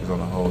is on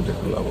a whole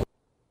different level.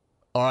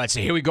 All right, so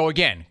here we go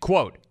again.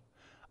 Quote,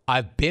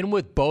 I've been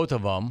with both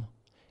of them,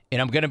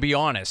 and I'm going to be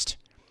honest.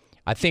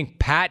 I think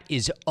Pat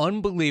is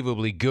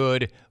unbelievably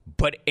good,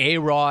 but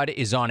A-Rod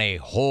is on a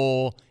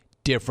whole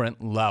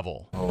different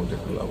level.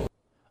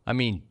 I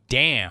mean,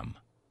 damn,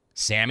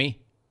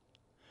 Sammy.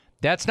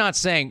 That's not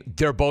saying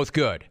they're both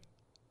good.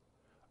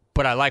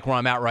 but I like where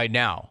I'm at right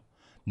now.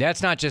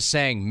 That's not just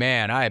saying,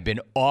 man, I have been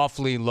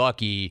awfully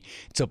lucky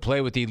to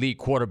play with elite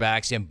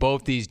quarterbacks, and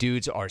both these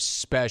dudes are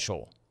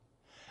special.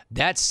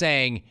 That's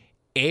saying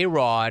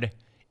A-Rod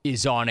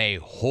is on a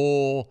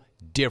whole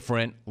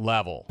different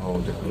level.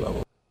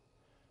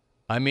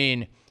 I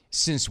mean,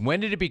 since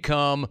when did it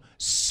become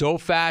so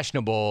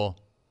fashionable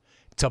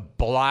to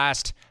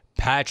blast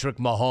Patrick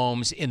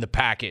Mahomes in the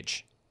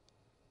package?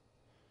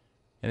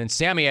 And then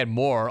Sammy had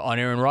more on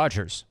Aaron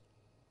Rodgers.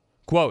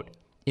 Quote,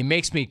 it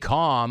makes me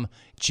calm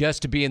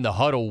just to be in the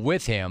huddle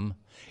with him,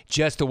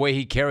 just the way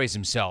he carries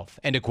himself.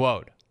 End of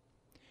quote.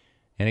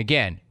 And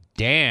again,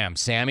 damn,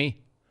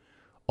 Sammy.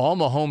 All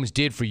Mahomes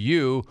did for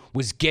you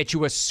was get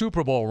you a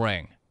Super Bowl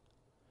ring.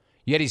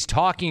 Yet he's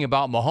talking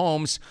about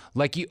Mahomes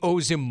like he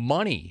owes him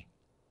money.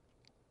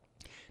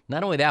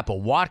 Not only that,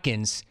 but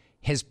Watkins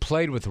has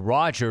played with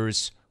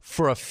Rodgers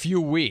for a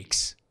few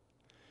weeks.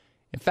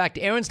 In fact,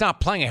 Aaron's not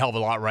playing a hell of a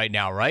lot right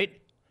now,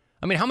 right?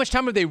 I mean, how much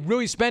time have they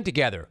really spent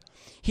together?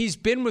 He's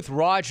been with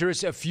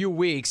Rodgers a few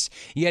weeks,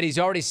 yet he's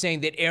already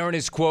saying that Aaron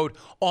is, quote,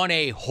 on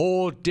a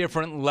whole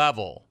different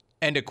level,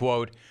 end of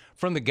quote,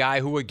 from the guy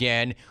who,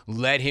 again,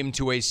 led him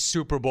to a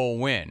Super Bowl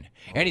win.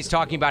 And he's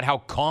talking about how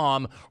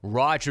calm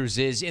Rodgers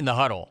is in the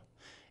huddle.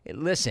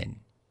 Listen,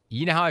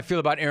 you know how I feel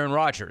about Aaron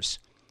Rodgers.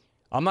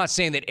 I'm not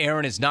saying that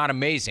Aaron is not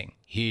amazing.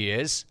 He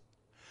is.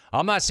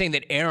 I'm not saying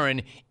that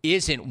Aaron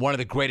isn't one of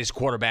the greatest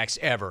quarterbacks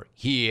ever.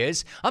 He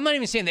is. I'm not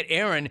even saying that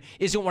Aaron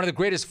isn't one of the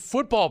greatest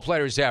football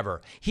players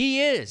ever.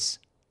 He is.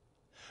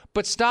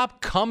 But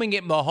stop coming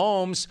at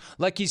Mahomes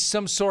like he's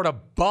some sort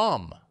of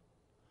bum.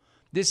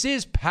 This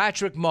is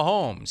Patrick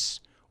Mahomes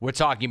we're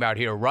talking about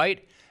here,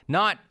 right?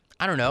 Not,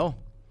 I don't know,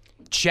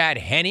 Chad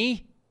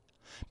Henne?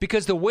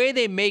 Because the way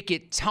they make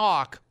it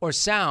talk or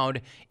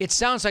sound, it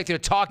sounds like they're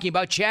talking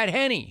about Chad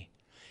Henne.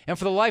 And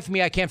for the life of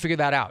me, I can't figure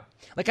that out.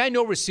 Like, I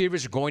know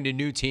receivers are going to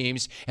new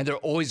teams, and they're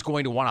always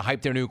going to want to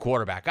hype their new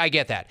quarterback. I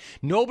get that.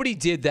 Nobody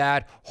did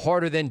that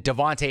harder than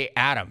Davante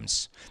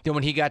Adams than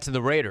when he got to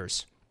the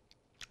Raiders.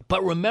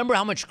 But remember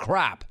how much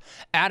crap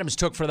Adams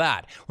took for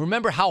that.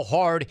 Remember how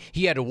hard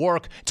he had to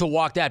work to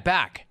walk that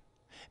back.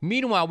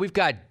 Meanwhile, we've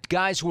got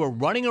guys who are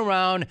running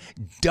around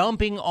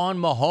dumping on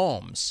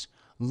Mahomes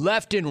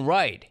left and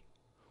right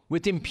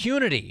with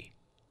impunity.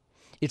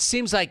 It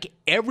seems like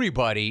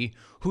everybody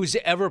who's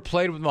ever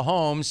played with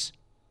Mahomes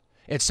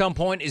at some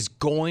point is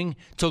going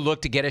to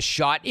look to get a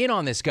shot in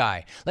on this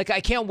guy. Like,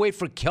 I can't wait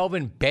for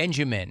Kelvin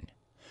Benjamin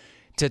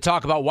to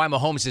talk about why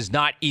Mahomes is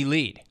not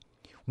elite.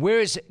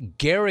 Where's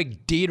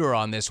Garrick Dieter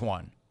on this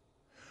one?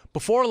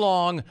 Before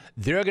long,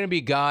 there are going to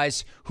be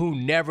guys who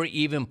never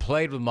even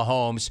played with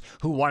Mahomes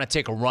who want to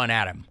take a run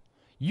at him.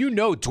 You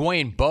know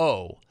Dwayne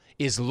Bowe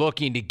is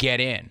looking to get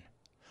in.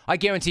 I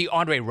guarantee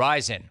Andre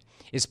Rison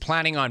is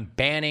planning on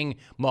banning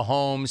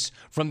Mahomes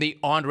from the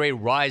Andre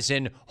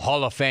Rison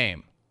Hall of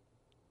Fame.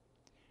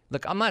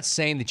 Look, I'm not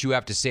saying that you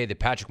have to say that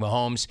Patrick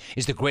Mahomes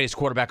is the greatest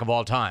quarterback of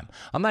all time.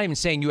 I'm not even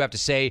saying you have to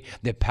say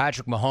that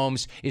Patrick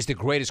Mahomes is the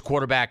greatest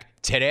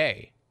quarterback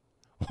today.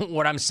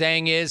 What I'm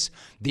saying is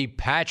the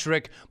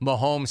Patrick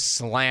Mahomes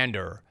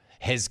slander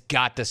has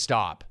got to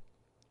stop.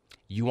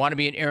 You want to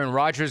be an Aaron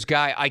Rodgers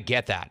guy? I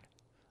get that.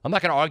 I'm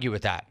not going to argue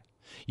with that.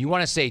 You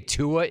want to say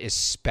Tua is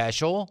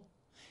special?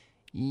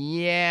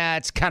 Yeah,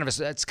 it's kind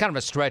of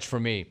a stretch for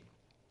me.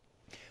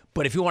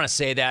 But if you want to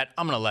say that,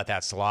 I'm going to let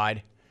that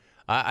slide.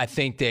 I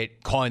think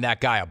that calling that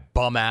guy a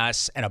bum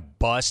ass and a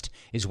bust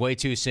is way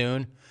too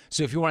soon.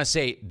 So if you want to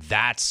say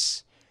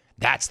that's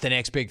the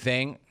next big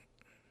thing,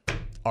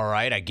 all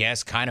right, I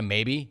guess, kind of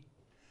maybe.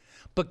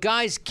 But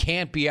guys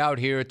can't be out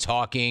here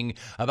talking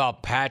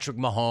about Patrick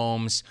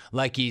Mahomes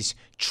like he's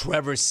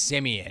Trevor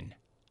Siemian.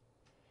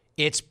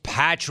 It's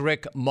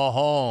Patrick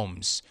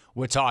Mahomes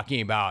we're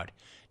talking about,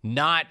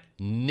 not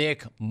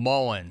Nick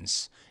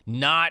Mullins,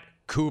 not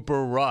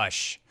Cooper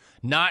Rush,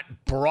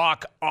 not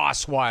Brock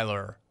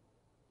Osweiler.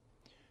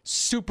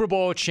 Super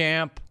Bowl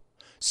champ,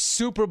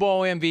 Super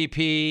Bowl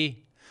MVP,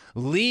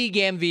 league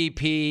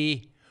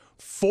MVP,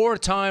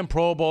 4-time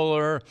Pro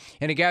Bowler,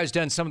 and a guy who's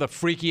done some of the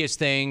freakiest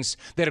things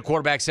that a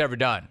quarterback's ever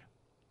done.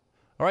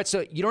 All right,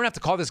 so you don't have to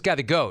call this guy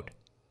the GOAT,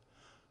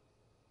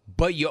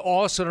 but you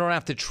also don't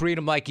have to treat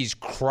him like he's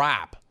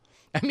crap.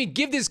 I mean,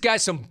 give this guy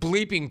some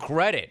bleeping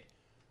credit.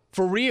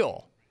 For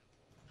real.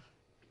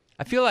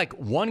 I feel like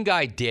one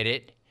guy did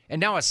it, and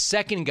now a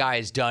second guy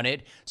has done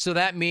it, so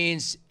that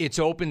means it's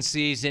open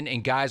season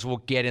and guys will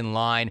get in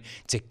line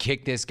to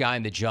kick this guy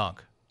in the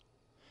junk.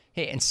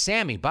 Hey, and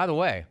Sammy, by the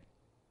way,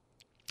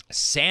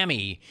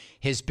 Sammy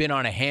has been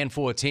on a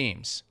handful of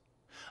teams.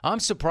 I'm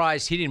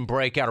surprised he didn't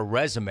break out a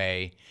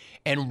resume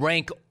and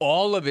rank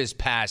all of his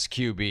past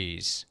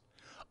QBs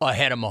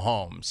ahead of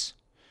Mahomes.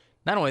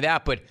 Not only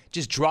that, but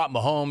just drop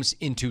Mahomes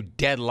into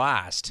dead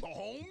last.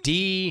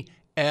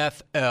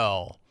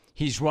 DFL.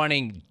 He's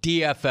running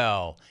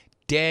DFL.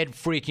 Dead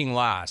freaking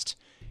last.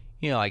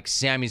 You know, like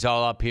Sammy's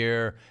all up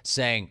here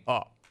saying,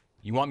 oh,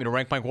 you want me to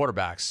rank my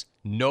quarterbacks?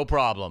 No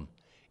problem.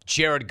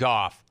 Jared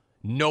Goff,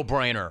 no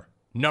brainer.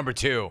 Number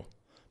 2.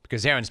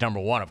 Because Aaron's number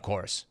 1, of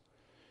course.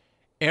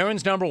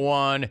 Aaron's number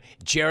 1,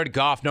 Jared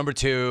Goff number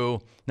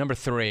 2, number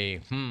 3.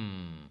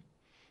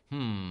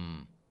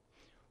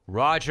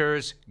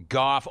 Rodgers,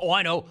 Goff. Oh,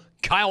 I know.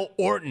 Kyle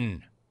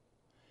Orton.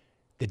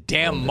 The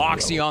damn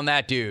moxie on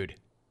that dude.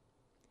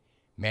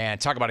 Man,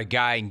 talk about a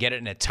guy and get it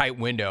in a tight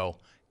window.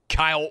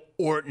 Kyle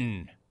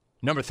Orton,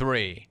 number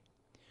 3.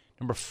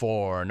 Number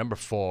 4.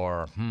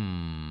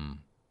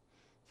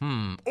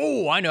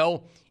 Oh, I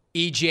know.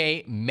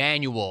 EJ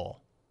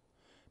Manuel.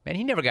 Man,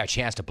 he never got a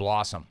chance to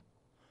blossom.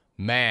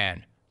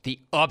 Man, the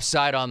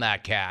upside on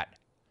that cat.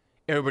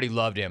 Everybody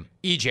loved him.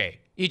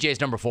 EJ's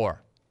number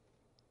 4.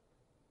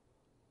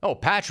 Oh,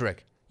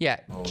 Patrick. Yeah,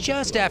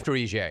 just after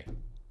EJ.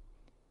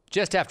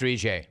 Just after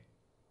EJ.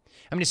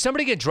 I mean, is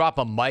somebody going to drop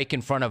a mic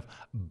in front of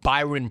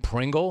Byron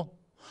Pringle,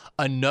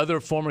 another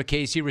former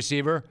KC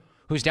receiver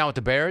who's down with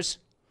the Bears?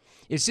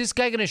 Is this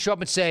guy going to show up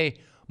and say,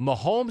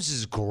 Mahomes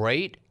is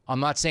great? I'm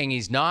not saying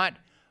he's not,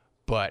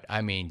 but,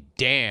 I mean,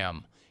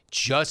 damn,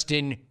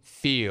 Justin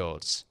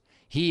Fields.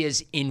 He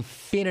is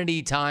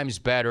infinity times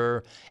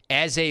better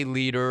as a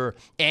leader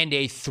and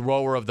a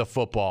thrower of the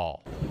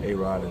football.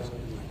 A-Rod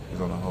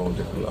is on a whole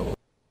different level. What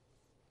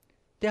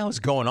the hell is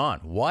going on?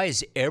 Why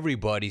is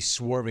everybody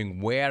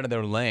swerving way out of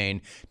their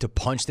lane to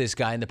punch this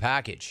guy in the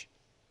package?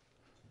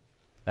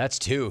 That's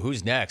 2.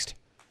 Who's next?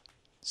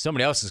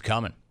 Somebody else is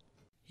coming.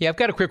 Yeah, I've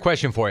got a quick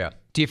question for you.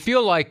 Do you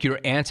feel like your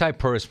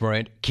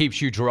antiperspirant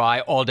keeps you dry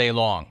all day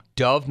long?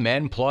 Dove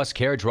Men Plus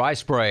Care Dry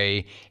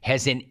Spray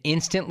has an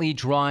instantly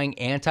drying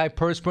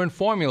antiperspirant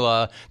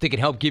formula that can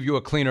help give you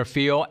a cleaner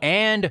feel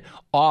and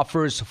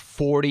offers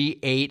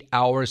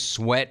 48-hour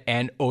sweat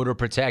and odor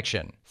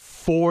protection.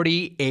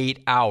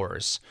 48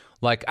 hours.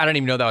 Like, I don't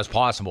even know that was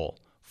possible.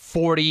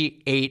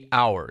 48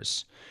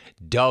 hours.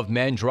 Dove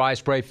Men Dry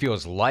Spray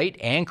feels light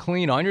and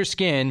clean on your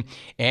skin,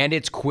 and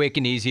it's quick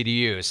and easy to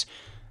use.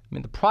 I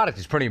mean, the product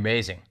is pretty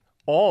amazing.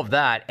 All of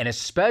that, and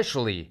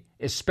especially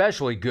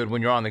good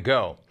when you're on the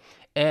go.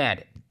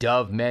 And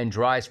Dove Men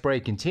Dry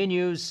Spray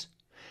continues,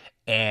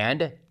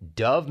 and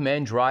Dove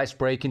Men Dry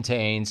Spray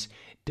contains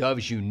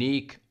Dove's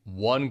unique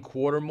 1/4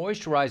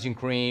 moisturizing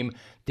cream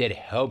that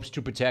helps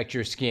to protect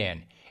your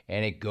skin.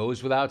 And it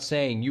goes without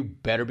saying, you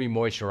better be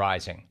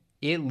moisturizing.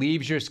 It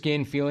leaves your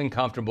skin feeling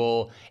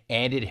comfortable,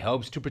 and it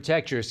helps to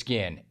protect your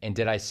skin. And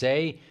did I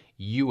say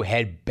you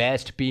had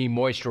best be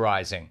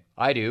moisturizing?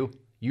 I do.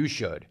 You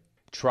should.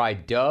 Try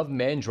Dove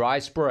Men Dry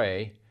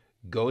Spray.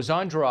 Goes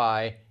on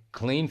dry,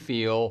 clean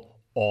feel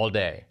all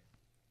day.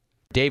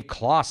 Dave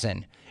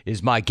Clawson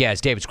is my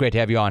guest. Dave, it's great to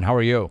have you on. How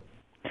are you?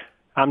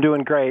 I'm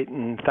doing great,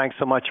 and thanks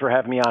so much for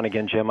having me on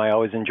again, Jim. I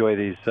always enjoy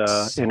these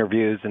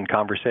interviews and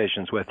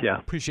conversations with you.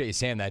 Appreciate you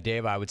saying that,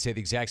 Dave. I would say the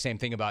exact same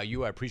thing about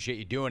you. I appreciate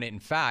you doing it. In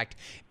fact,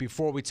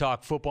 before we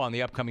talk football in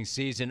the upcoming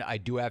season, I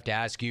do have to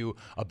ask you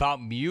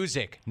about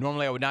music.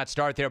 Normally, I would not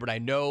start there, but I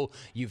know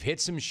you've hit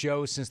some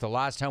shows since the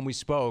last time we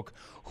spoke.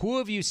 Who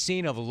have you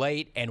seen of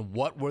late, and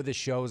what were the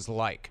shows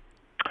like?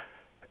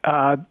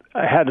 I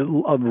had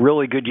a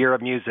really good year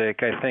of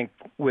music. I think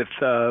with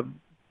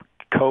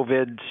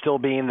COVID still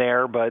being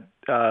there, but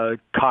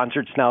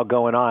concerts now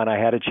going on. I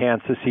had a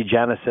chance to see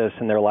Genesis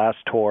in their last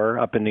tour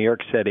up in New York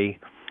City.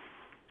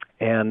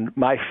 And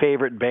my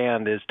favorite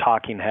band is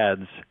Talking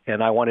Heads.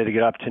 And I wanted to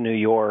get up to New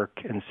York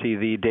and see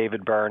the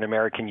David Byrne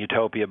American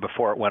Utopia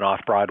before it went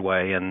off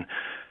Broadway. And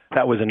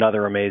that was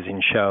another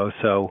amazing show.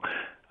 So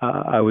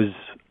I was,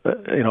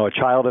 a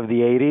child of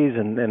the 80s,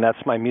 and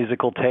that's my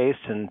musical taste.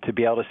 And to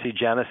be able to see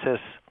Genesis,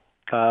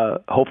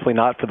 hopefully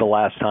not for the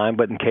last time,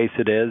 but in case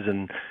it is,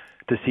 and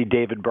to see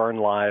David Byrne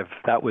live,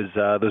 that was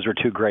those were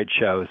 2 great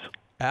shows.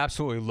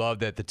 Absolutely love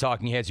that the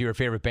Talking Heads are your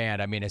favorite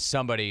band. I mean, as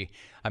somebody,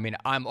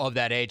 I'm of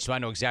that age, so I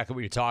know exactly what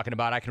you're talking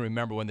about. I can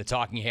remember when the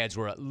Talking Heads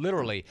were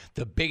literally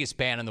the biggest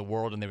band in the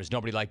world, and there was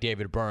nobody like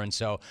David Byrne,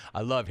 so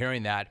I love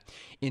hearing that.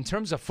 In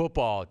terms of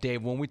football,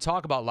 Dave, when we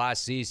talk about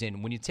last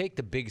season, when you take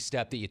the big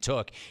step that you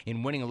took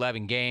in winning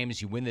 11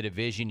 games, you win the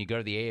division, you go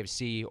to the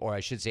AFC, or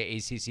I should say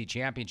ACC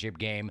championship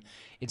game,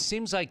 it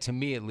seems like, to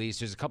me at least,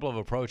 there's a couple of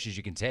approaches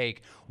you can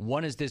take.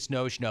 One is this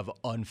notion of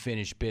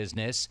unfinished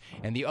business,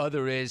 and the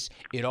other is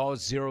it all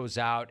zeroes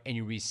out and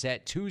you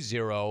reset to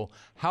 0.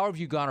 How have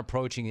you gone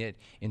approaching it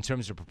in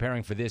terms of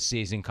preparing for this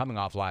season coming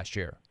off last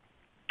year?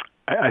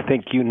 I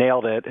think you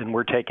nailed it, and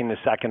we're taking the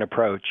second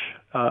approach.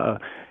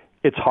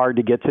 It's hard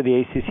to get to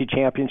the ACC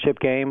championship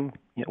game.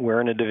 We're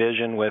in a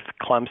division with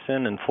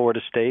Clemson and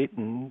Florida State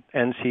and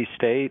NC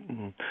State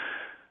and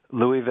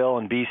Louisville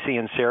and BC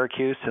and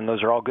Syracuse, and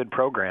those are all good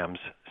programs.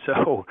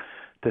 So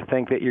to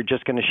think that you're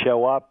just going to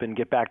show up and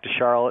get back to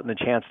Charlotte and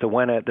the chance to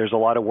win it, there's a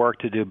lot of work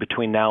to do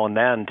between now and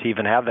then to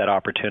even have that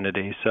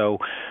opportunity. So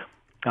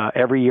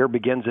every year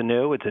begins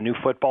anew. It's a new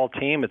football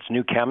team. It's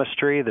new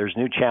chemistry. There's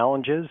new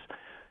challenges.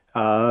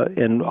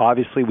 And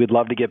obviously we'd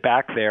love to get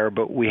back there,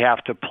 but we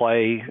have to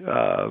play,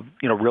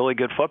 really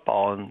good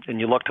football. And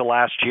you look to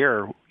last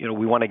year,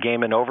 we won a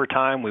game in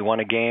overtime. We won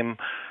a game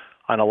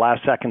on a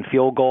last-second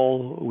field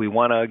goal. We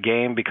won a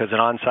game because an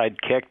onside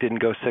kick didn't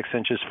go 6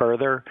 inches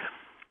further.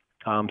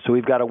 So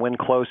we've got to win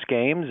close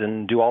games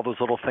and do all those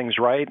little things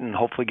right and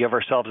hopefully give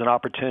ourselves an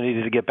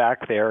opportunity to get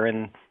back there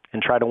and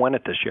and try to win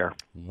it this year.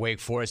 Wake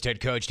Forest head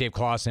coach Dave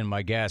Clawson,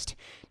 my guest.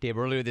 Dave,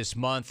 earlier this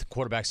month,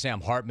 quarterback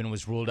Sam Hartman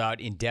was ruled out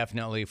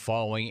indefinitely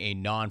following a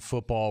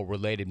non-football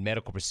related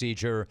medical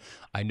procedure.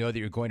 I know that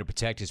you're going to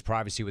protect his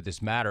privacy with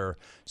this matter,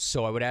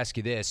 so I would ask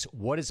you this.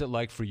 What is it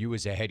like for you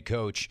as a head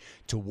coach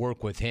to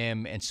work with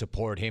him and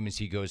support him as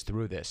he goes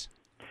through this?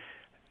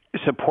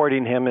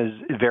 Supporting him is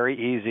very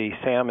easy.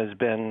 Sam has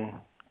been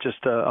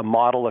just a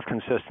model of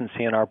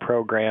consistency in our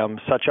program,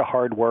 such a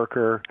hard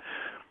worker.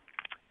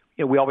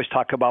 You know, we always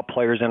talk about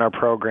players in our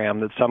program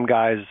that some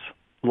guys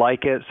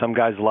like it, some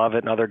guys love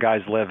it, and other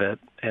guys live it.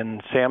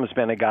 And Sam's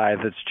been a guy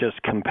that's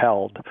just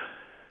compelled,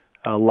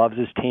 loves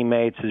his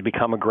teammates, has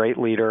become a great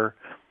leader.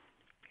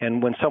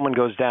 And when someone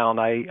goes down,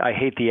 I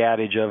hate the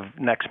adage of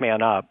next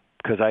man up,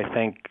 because I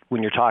think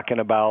when you're talking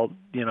about,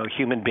 you know,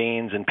 human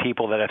beings and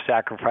people that have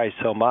sacrificed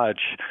so much,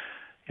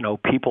 you know,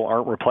 people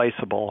aren't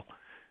replaceable.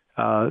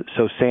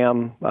 So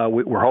Sam,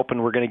 we're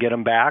hoping we're going to get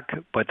him back,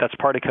 but that's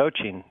part of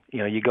coaching. You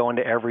know, you go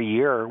into every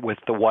year with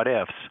the what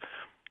ifs.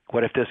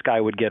 What if this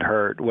guy would get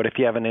hurt? What if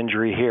you have an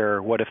injury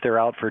here? What if they're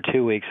out for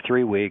 2 weeks,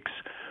 3 weeks?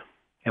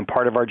 And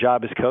part of our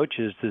job as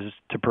coaches is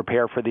to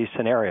prepare for these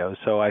scenarios.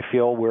 So I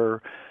feel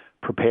we're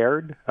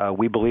prepared.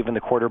 We believe in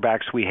the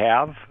quarterbacks we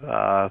have,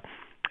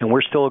 and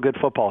we're still a good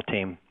football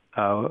team.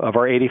 Of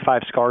our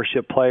 85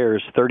 scholarship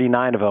players,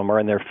 39 of them are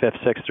in their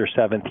 5th, 6th, or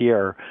 7th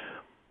year.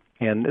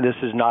 And this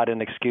is not an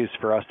excuse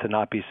for us to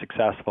not be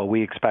successful.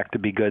 We expect to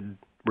be good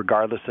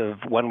regardless of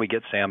when we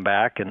get Sam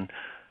back. And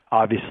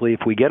obviously,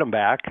 if we get him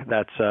back,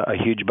 that's a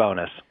huge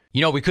bonus.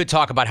 You know, we could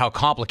talk about how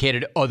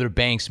complicated other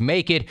banks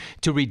make it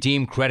to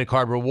redeem credit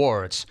card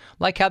rewards,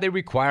 like how they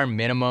require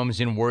minimums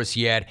and, worse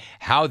yet,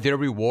 how their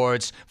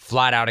rewards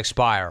flat out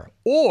expire.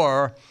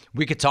 Or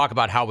we could talk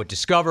about how with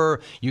Discover,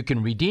 you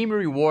can redeem your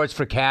rewards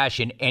for cash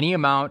in any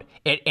amount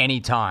at any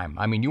time.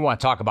 I mean, you want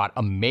to talk about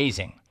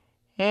amazing.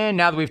 And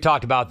now that we've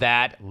talked about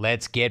that,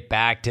 let's get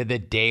back to the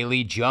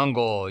daily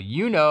jungle.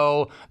 You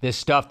know, the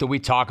stuff that we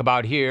talk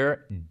about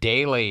here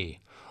daily.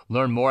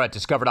 Learn more at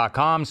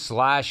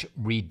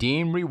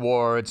discover.com/redeem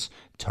rewards.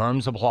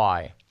 Terms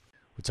apply.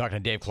 We're talking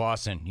to Dave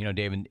Clawson. You know,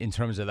 Dave, in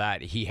terms of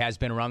that, he has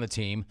been around the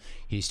team.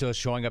 He's still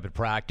showing up at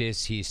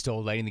practice. He's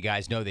still letting the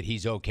guys know that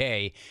he's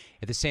okay.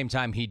 At the same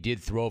time, he did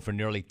throw for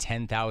nearly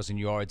 10,000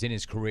 yards in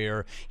his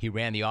career. He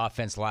ran the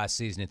offense last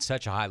season at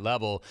such a high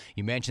level.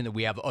 You mentioned that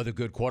we have other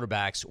good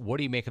quarterbacks. What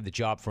do you make of the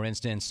job, for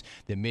instance,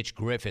 that Mitch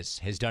Griffiths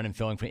has done in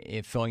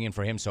filling in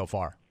for him so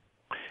far?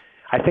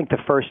 I think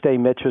the first day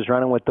Mitch was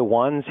running with the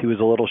ones, he was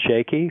a little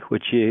shaky,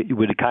 which you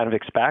would kind of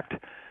expect.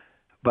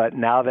 But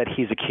now that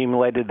he's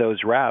accumulated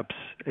those reps,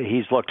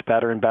 he's looked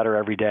better and better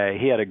every day.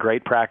 He had a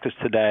great practice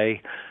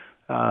today.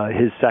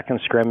 His second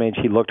scrimmage,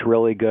 he looked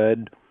really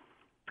good.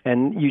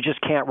 And you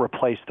just can't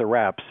replace the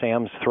reps.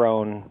 Sam's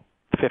thrown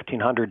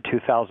 1,500,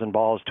 2,000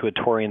 balls to a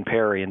Torian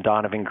Perry and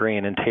Donovan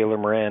Green and Taylor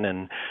Marin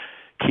and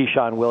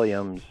Keyshawn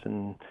Williams.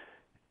 And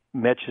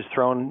Mitch has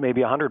thrown maybe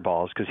 100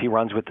 balls because he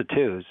runs with the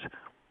twos.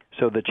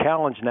 So the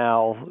challenge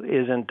now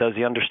isn't does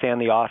he understand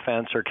the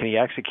offense or can he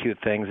execute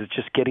things. It's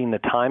just getting the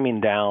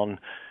timing down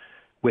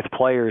with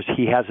players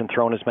he hasn't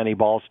thrown as many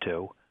balls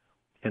to.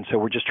 And so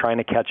we're just trying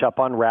to catch up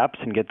on reps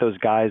and get those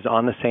guys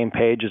on the same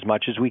page as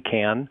much as we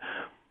can.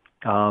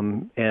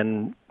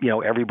 And, you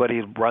know,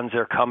 everybody runs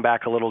their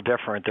comeback a little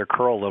different, their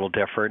curl a little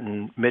different,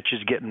 and Mitch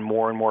is getting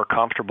more and more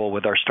comfortable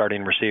with our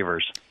starting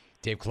receivers.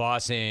 Dave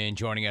Clawson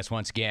joining us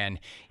once again.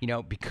 You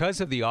know,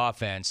 because of the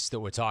offense that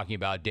we're talking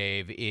about,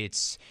 Dave,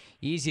 it's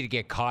easy to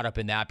get caught up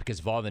in that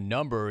because of all the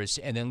numbers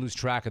and then lose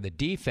track of the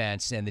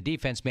defense. And the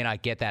defense may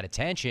not get that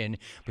attention,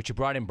 but you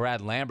brought in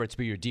Brad Lambert to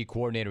be your D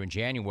coordinator in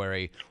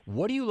January.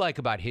 What do you like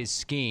about his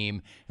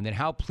scheme? And then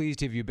how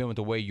pleased have you been with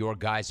the way your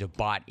guys have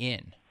bought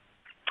in?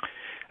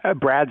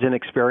 Brad's an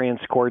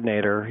experienced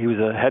coordinator. He was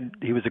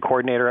a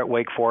coordinator at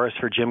Wake Forest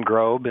for Jim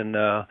Grobe in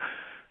the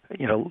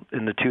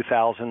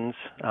 2000s.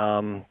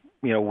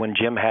 When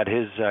Jim had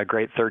his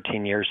great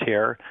 13 years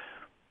here,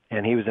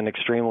 and he was an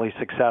extremely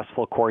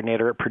successful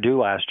coordinator at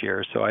Purdue last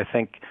year. So I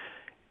think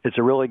it's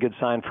a really good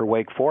sign for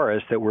Wake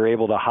Forest that we're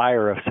able to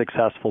hire a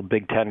successful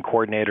Big Ten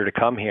coordinator to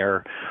come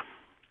here.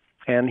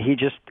 And he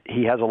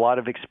has a lot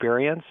of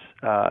experience.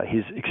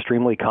 He's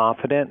extremely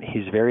confident.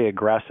 He's very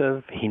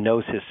aggressive. He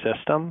knows his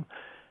system.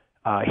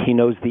 He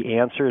knows the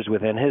answers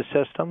within his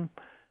system.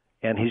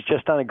 And he's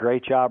just done a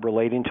great job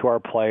relating to our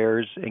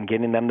players and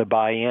getting them to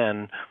buy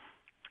in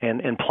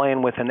and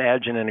playing with an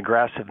edge and an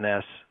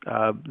aggressiveness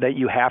that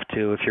you have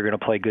to if you're going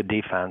to play good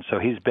defense. So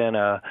he's been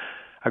a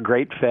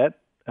great fit,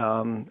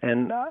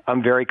 and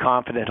I'm very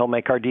confident he'll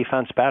make our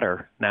defense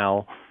better.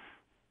 Now,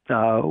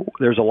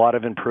 there's a lot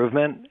of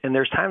improvement, and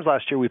there's times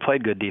last year we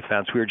played good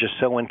defense. We were just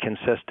so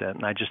inconsistent,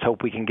 and I just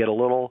hope we can get a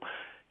little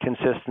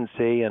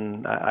consistency,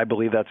 and I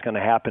believe that's going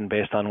to happen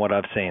based on what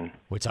I've seen.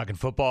 We're talking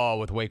football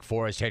with Wake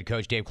Forest head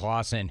coach Dave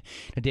Clawson.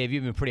 Now, Dave,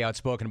 you've been pretty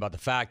outspoken about the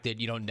fact that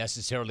you don't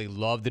necessarily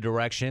love the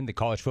direction that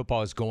college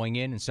football is going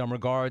in some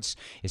regards,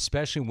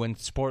 especially when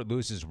sport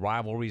loses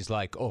rivalries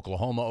like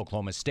Oklahoma,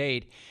 Oklahoma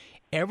State.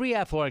 Every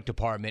athletic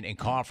department and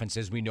conference,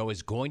 as we know,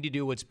 is going to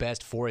do what's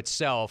best for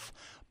itself.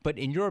 but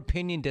in your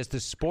opinion, does the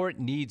sport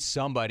need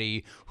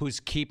somebody who's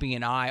keeping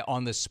an eye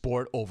on the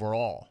sport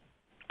overall?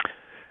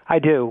 I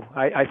do.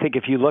 I think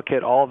if you look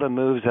at all the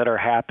moves that are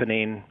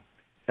happening,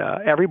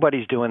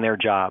 everybody's doing their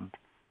job.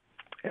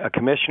 A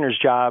commissioner's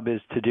job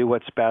is to do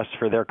what's best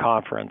for their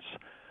conference.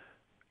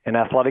 An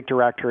athletic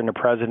director and the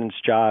president's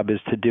job is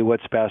to do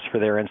what's best for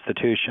their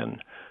institution.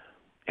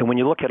 And when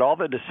you look at all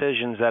the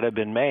decisions that have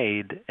been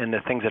made and the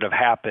things that have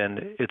happened,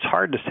 it's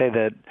hard to say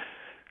that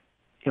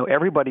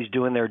everybody's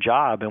doing their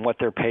job and what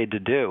they're paid to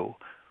do.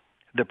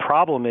 The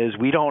problem is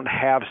we don't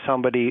have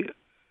somebody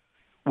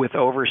with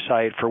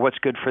oversight for what's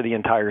good for the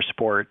entire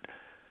sport.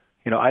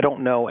 I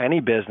don't know any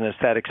business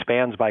that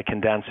expands by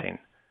condensing.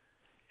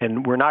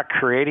 And we're not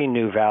creating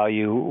new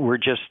value. We're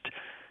just,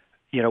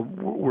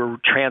 we're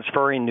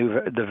transferring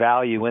the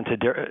value into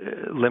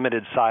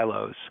limited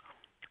silos.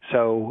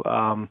 So,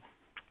 I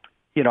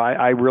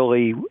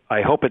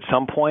hope at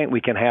some point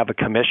we can have a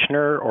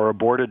commissioner or a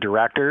board of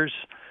directors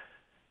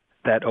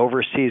that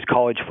oversees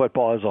college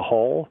football as a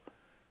whole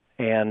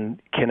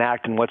and can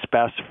act in what's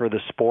best for the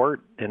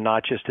sport and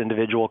not just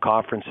individual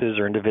conferences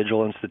or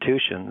individual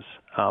institutions.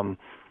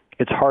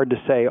 It's hard to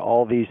say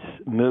all these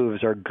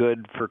moves are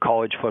good for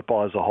college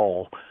football as a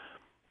whole.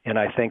 And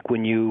I think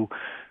when you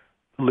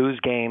lose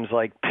games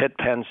like Pitt,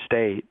 Penn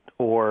State,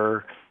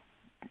 or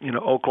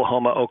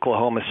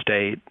Oklahoma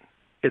State,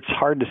 it's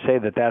hard to say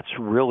that that's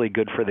really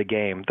good for the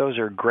game. Those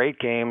are great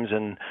games,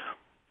 and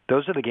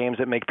those are the games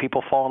that make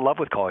people fall in love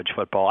with college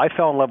football. I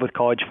fell in love with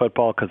college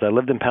football because I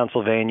lived in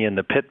Pennsylvania, and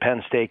the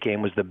Pitt-Penn State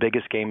game was the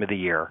biggest game of the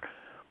year.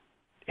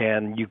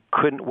 And you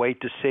couldn't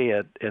wait to see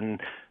it. And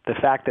the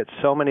fact that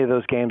so many of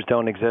those games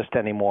don't exist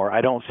anymore,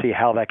 I don't see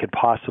how that could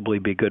possibly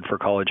be good for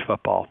college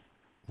football.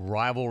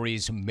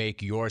 Rivalries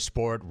make your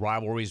sport.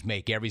 Rivalries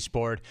make every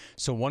sport.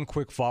 So one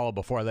quick follow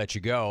before I let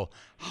you go.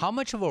 How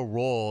much of a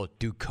role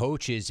do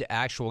coaches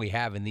actually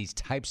have in these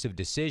types of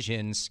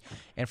decisions?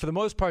 And for the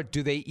most part,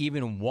 do they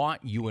even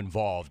want you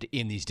involved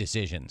in these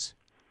decisions?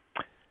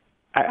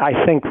 I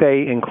think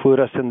they include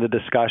us in the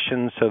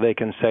discussions so they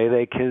can say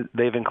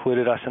they've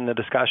included us in the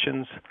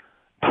discussions.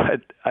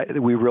 But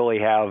we really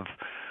have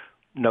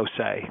no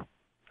say.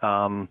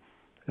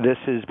 This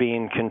is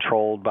being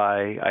controlled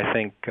by, I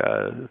think,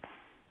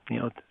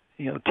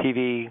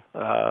 TV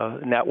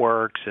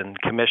networks and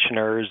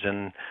commissioners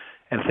and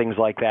things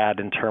like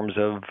that in terms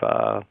of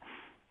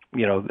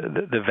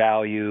the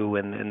value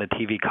and the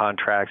TV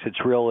contracts.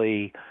 It's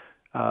really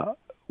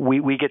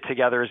we get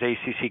together as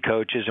ACC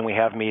coaches and we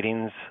have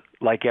meetings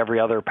like every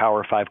other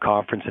Power 5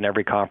 conference and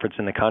every conference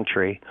in the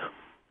country.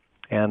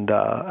 And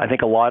I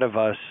think a lot of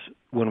us,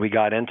 when we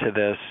got into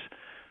this,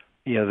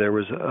 there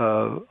was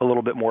a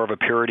little bit more of a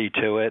purity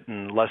to it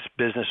and less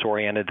business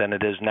oriented than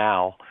it is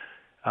now.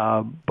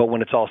 But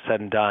when it's all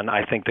said and done,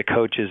 I think the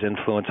coach's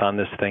influence on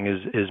this thing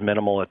is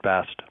minimal at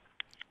best.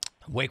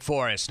 Wake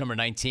Forest, number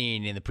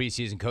 19 in the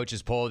preseason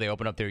coaches poll. They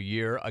open up their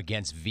year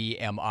against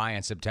VMI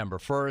on September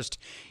 1st.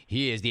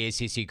 He is the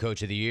ACC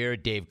Coach of the Year.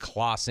 Dave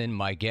Clawson,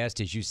 my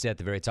guest, as you said at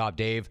the very top,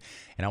 Dave.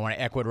 And I want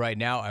to echo it right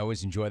now. I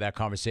always enjoy that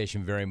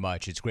conversation very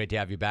much. It's great to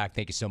have you back.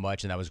 Thank you so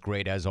much, and that was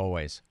great as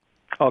always.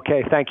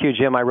 Okay, thank you,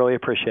 Jim. I really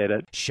appreciate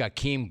it.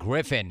 Shaquem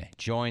Griffin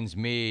joins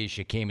me.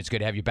 Shaquem, it's good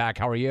to have you back.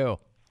 How are you?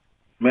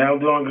 Man, I'm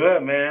doing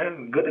good,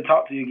 man. Good to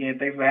talk to you again.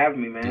 Thanks for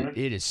having me, man.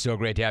 It is so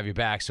great to have you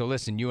back. So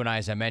listen, you and I,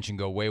 as I mentioned,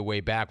 go way,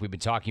 way back. We've been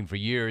talking for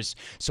years.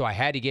 So I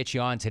had to get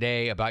you on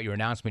today about your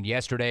announcement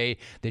yesterday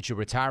that you're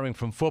retiring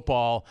from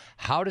football.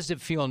 How does it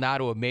feel now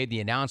to have made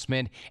the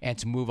announcement and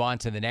to move on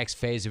to the next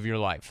phase of your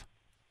life?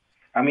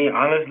 I mean,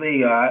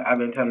 honestly, I've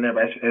been telling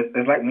everybody,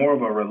 it's like more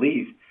of a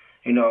relief.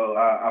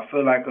 I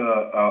feel like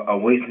a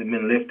weight has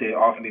been lifted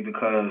off me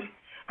because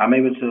I'm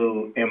able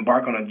to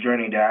embark on a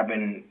journey that I've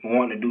been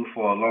wanting to do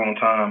for a long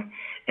time.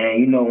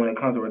 And, when it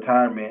comes to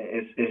retirement,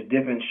 it's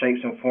different shapes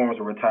and forms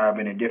of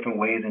retirement in different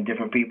ways and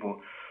different people.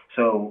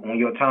 So when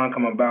your time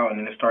come about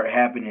and it start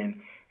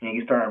happening and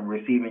you start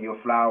receiving your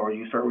flowers,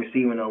 you start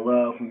receiving the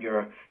love from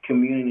your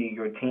community,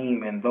 your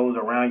team, and those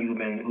around you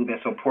who've been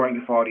supporting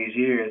you for all these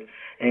years.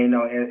 And,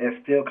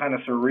 it's still kind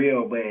of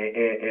surreal, but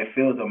it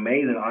feels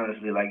amazing,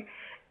 honestly. Like,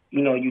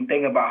 you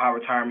think about how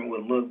retirement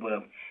would look,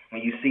 but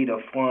when you see the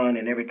fun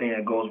and everything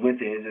that goes with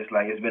it, it's just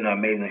like it's been an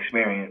amazing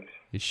experience.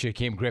 It's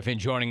Shaquem Griffin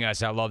joining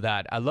us. I love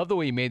that. I love the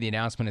way you made the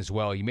announcement as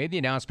well. You made the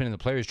announcement in the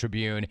Players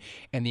Tribune,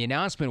 and the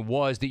announcement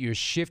was that you're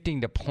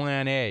shifting to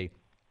Plan A.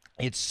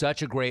 It's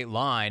such a great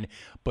line,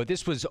 but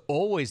this was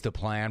always the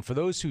plan. For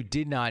those who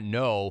did not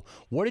know,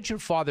 what did your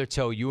father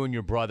tell you and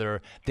your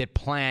brother that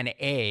Plan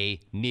A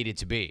needed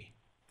to be?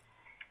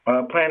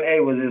 Plan A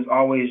was just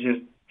always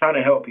just trying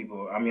to help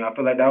people. I mean, I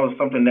feel like that was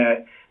something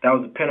that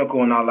was a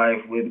pinnacle in our life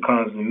when it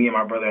comes to me and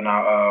my brother and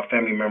our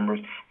family members.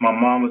 My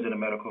mom was in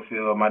the medical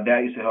field. My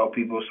dad used to help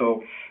people.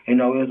 So, it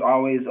was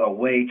always a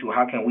way to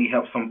how can we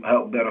help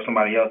better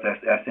somebody else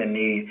that's in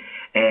need.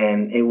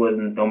 And it was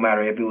no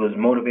matter if it was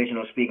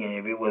motivational speaking,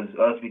 if it was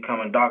us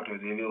becoming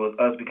doctors, if it was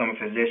us becoming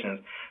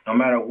physicians, no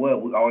matter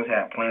what, we always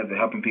had plans of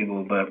helping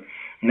people. But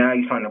now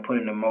you're trying to put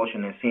it into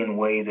motion and seeing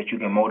ways that you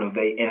can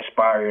motivate,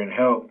 inspire, and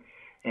help.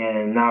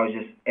 and now it's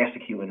just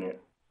executing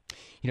it.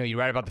 You know, you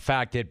write about the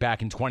fact that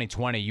back in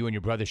 2020, you and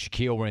your brother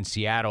Shaquille were in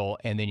Seattle,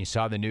 and then you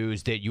saw the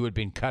news that you had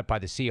been cut by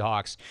the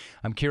Seahawks.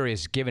 I'm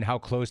curious, given how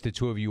close the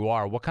two of you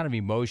are, what kind of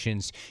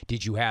emotions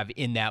did you have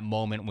in that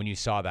moment when you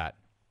saw that?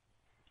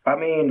 I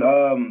mean,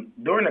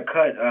 during the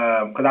cut,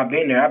 because I've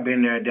been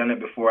there, done it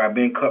before. I've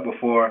been cut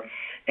before,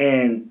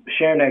 and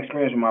sharing that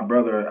experience with my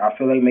brother, I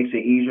feel like it makes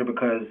it easier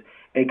because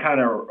it kind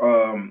of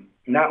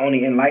not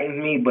only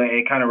enlightens me, but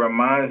it kind of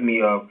reminds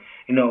me of,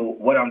 you know,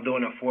 what I'm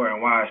doing it for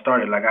and why I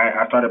started. Like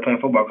I started playing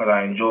football because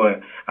I enjoy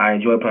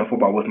playing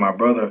football with my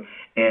brother,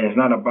 and it's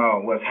not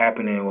about what's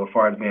happening as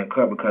far as being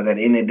cut, because at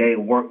the end of the day,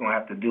 work gonna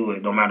have to do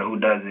it, no matter who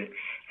does it.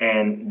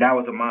 And that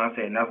was the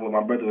mindset, and that's what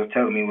my brother was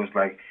telling me, was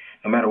like,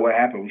 no matter what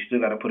happened, we still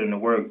got to put in the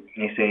work.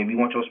 And he said, if you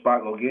want your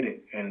spot, go get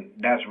it. And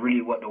that's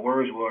really what the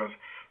words was.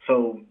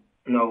 So,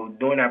 you know,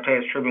 during that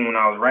Players Tribune when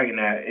I was writing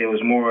that, it was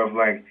more of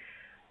like,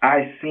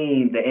 I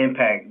seen the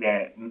impact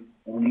that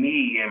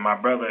me and my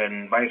brother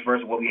and vice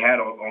versa, what we had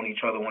on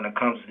each other when it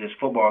comes to this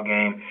football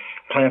game,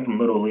 playing from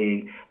Little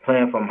League,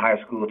 playing from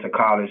high school to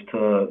college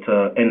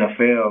to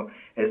NFL.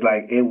 It's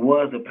like it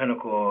was the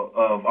pinnacle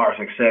of our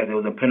success. It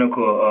was the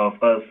pinnacle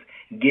of us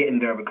getting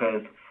there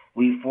because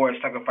we forced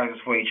sacrifices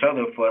for each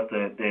other for us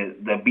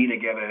to be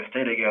together and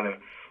stay together.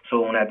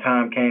 So when that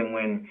time came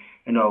when,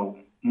 you know,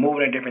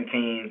 moving to different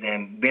teams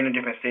and being in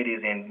different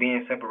cities and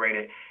being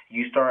separated,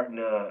 you starting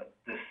to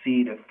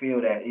see, to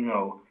feel that, you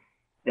know,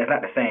 that's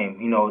not the same.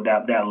 You know,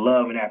 that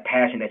love and that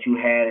passion that you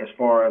had as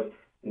far as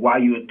why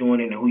you were doing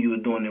it and who you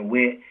were doing it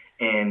with.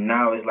 And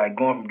now it's like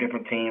going from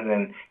different teams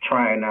and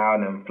trying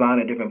out and flying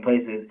to different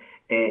places.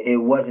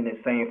 It wasn't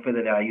the same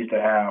feeling that I used to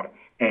have.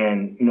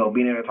 And, you know,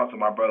 being able to talk to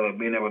my brother,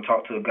 being able to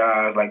talk to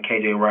guys like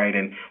KJ Wright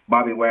and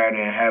Bobby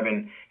Wagner, and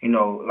having, you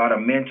know, a lot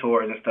of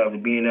mentors and stuff,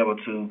 and being able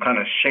to kind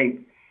of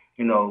shape,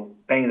 you know,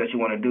 things that you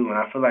want to do. And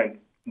I feel like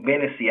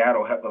being in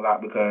Seattle helped a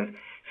lot because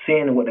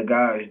seeing what the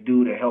guys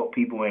do to help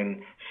people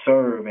and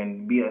serve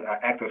and be an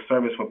act of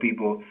service for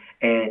people,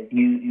 and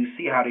you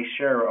see how they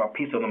share a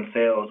piece of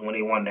themselves when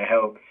they want to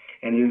help.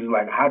 And it was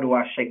like, how do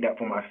I shake that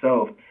for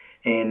myself?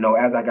 And, you know,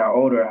 as I got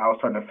older, I was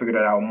starting to figure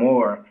that out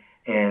more.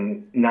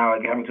 And now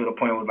it got me to the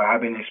point where like,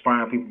 I've been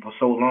inspiring people for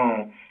so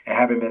long and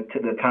haven't been to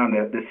the time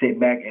to sit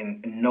back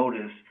and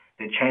notice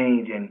the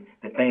change and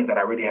the things that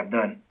I really have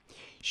done.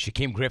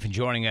 Shaquem Griffin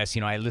joining us.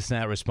 You know, I listened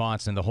to that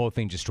response, and the whole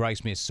thing just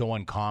strikes me as so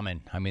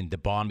uncommon. I mean, the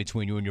bond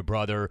between you and your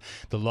brother,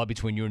 the love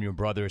between you and your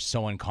brother is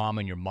so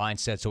uncommon. Your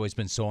mindset's always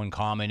been so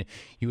uncommon.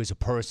 You as a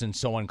person,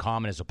 so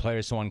uncommon. As a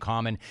player, so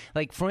uncommon.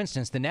 Like, for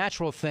instance, the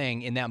natural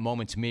thing in that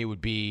moment to me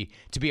would be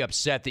to be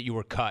upset that you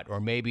were cut, or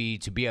maybe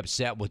to be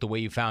upset with the way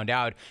you found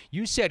out.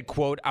 You said,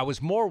 quote, I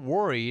was more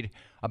worried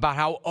about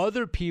how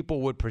other people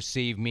would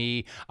perceive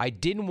me. I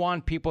didn't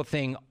want people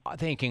thinking,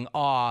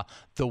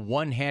 the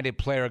one-handed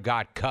player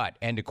got cut,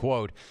 end of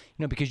quote.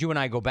 You know, because you and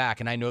I go back,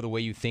 and I know the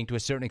way you think to a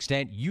certain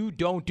extent. You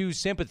don't do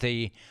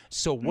sympathy.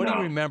 So what do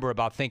you remember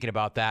about thinking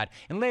about that?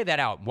 And lay that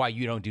out, why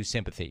you don't do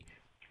sympathy.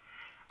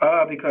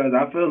 Because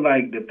I feel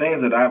like the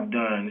things that I've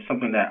done is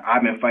something that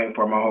I've been fighting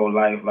for my whole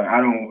life. Like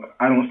I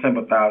don't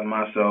sympathize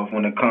myself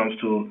when it comes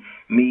to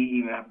me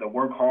even have to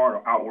work hard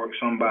or outwork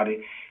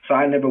somebody. So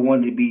I never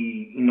wanted to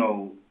be, you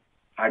know,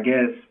 I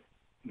guess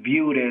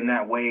viewed in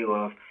that way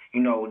of,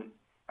 you know,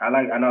 I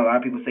know a lot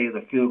of people say it's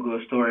a feel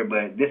good story,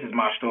 but this is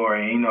my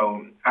story. And, you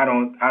know, I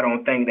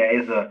don't think that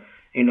it's a,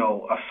 you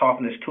know, a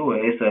softness to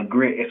it. It's a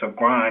grit, it's a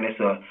grind, it's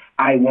a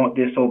I want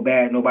this so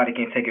bad nobody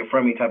can take it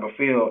from me type of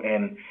feel.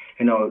 And,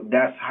 you know,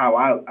 that's how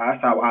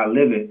I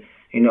live it.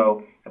 You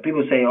know,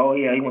 people say, oh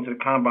yeah, he went to the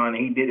combine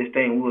and he did his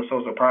thing. We were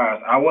so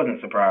surprised. I wasn't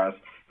surprised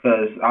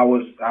because I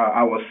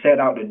was set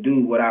out to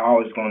do what I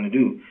always going to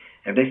do.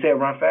 If they said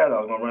run fast, I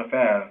was going to run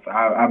fast.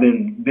 I've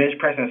been bench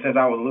pressing since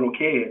I was a little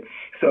kid.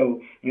 So,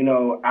 you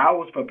know, I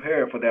was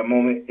prepared for that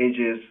moment. It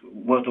just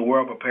was the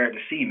world prepared to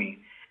see me.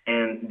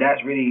 And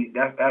that's really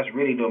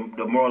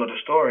the moral of the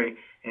story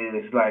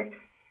is like,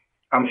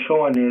 I'm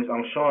showing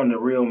the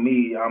real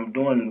me. I'm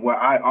doing what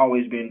I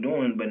always been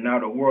doing, but now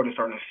the world is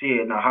starting to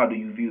see it. Now, how do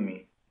you view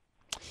me?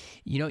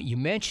 You know, you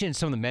mentioned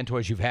some of the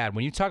mentors you've had.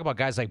 When you talk about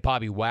guys like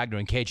Bobby Wagner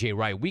and KJ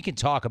Wright, we can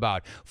talk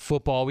about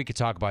football, we could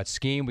talk about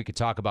scheme, we could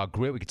talk about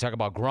grit, we could talk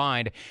about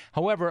grind.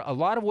 However, a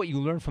lot of what you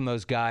learn from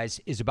those guys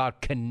is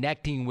about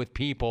connecting with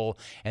people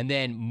and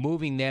then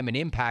moving them and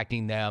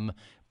impacting them.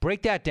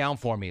 Break that down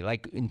for me.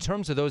 Like, in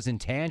terms of those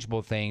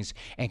intangible things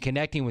and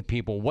connecting with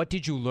people, what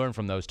did you learn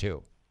from those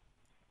two?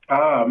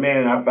 Oh,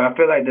 man, I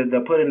feel like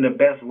the put in the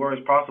best words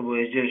possible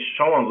is just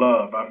showing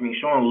love. I mean,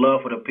 showing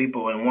love for the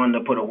people and wanting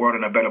to put the world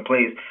in a better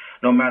place,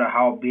 no matter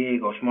how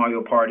big or small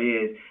your part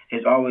is.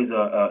 It's always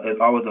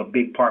a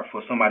big part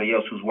for somebody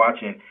else who's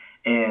watching.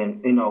 And,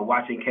 you know,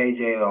 watching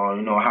KJ on,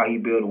 you know, how he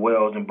build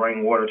wells and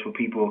bring water to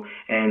people,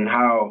 and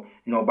how,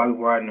 you know, Bobby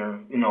Wagner,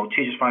 you know,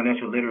 teaches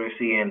financial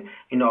literacy. And,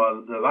 you know,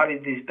 a lot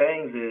of these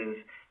things is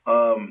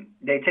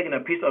they taking a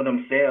piece of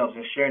themselves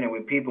and sharing it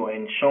with people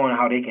and showing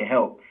how they can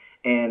help.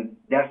 And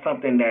that's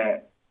something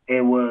that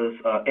it was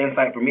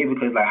insight for me,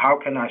 because, like, how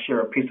can I share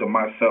a piece of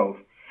myself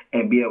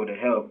and be able to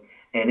help?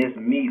 And it's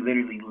me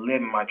literally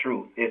living my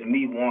truth. It's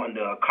me wanting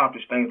to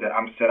accomplish things that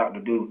I'm set out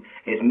to do.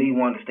 It's me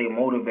wanting to stay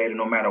motivated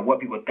no matter what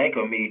people think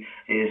of me.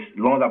 As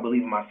long as I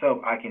believe in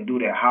myself, I can do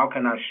that. How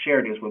can I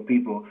share this with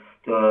people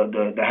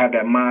to have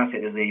that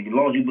mindset? As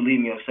long as you believe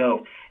in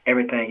yourself,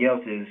 everything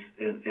else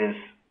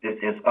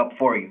is up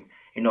for you.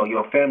 You know,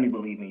 your family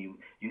believe in you.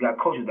 You got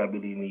coaches that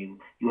believe in you.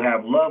 You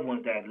have loved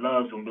ones that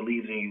loves and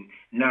believes in you.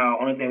 Now,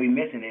 only thing we're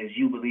missing is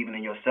you believing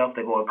in yourself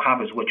to go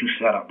accomplish what you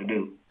set out to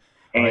do.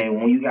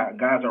 And when you got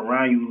guys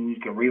around you who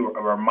can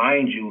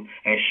remind you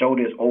and show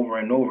this over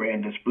and over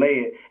and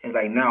display it, it's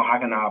like, now how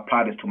can I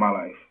apply this to my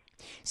life?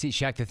 See,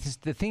 Shaq,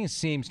 the thing it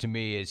seems to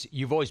me is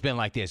you've always been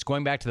like this.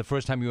 Going back to the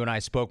first time you and I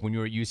spoke when you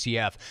were at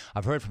UCF,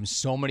 I've heard from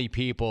so many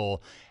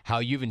people how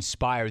you've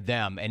inspired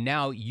them. And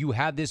now you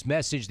have this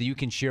message that you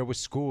can share with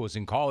schools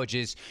and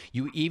colleges.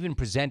 You even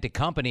present to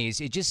companies.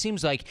 It just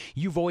seems like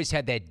you've always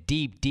had that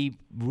deep,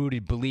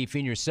 deep-rooted belief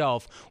in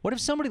yourself. What if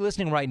somebody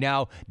listening right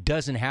now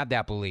doesn't have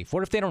that belief?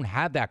 What if they don't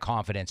have that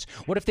confidence?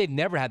 What if they've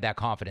never had that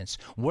confidence?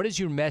 What is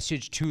your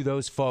message to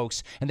those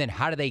folks? And then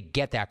how do they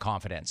get that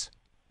confidence?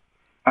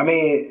 I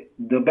mean,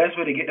 the best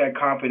way to get that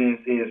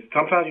confidence is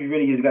sometimes you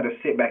really just got to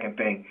sit back and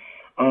think.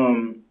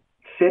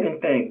 Sit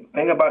and think.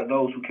 Think about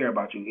those who care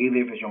about you.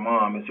 Either if it's your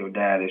mom, it's your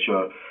dad, it's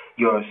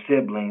your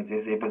siblings,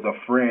 if it's a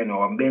friend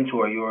or a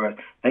mentor of yours.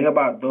 Think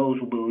about those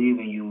who believe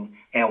in you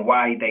and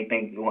why you think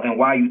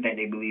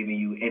they believe in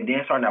you, and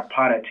then start to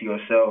apply that to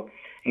yourself.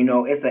 You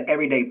know, it's an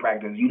everyday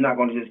practice. You're not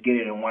going to just get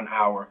it in 1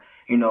 hour.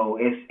 You know,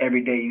 it's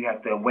every day you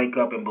have to wake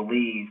up and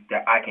believe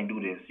that I can do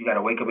this. You got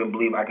to wake up and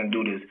believe I can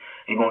do this.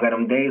 You're going to get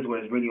them days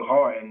where it's really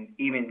hard, and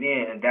even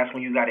then, that's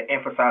when you got to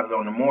emphasize it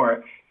on the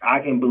more.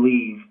 I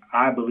believe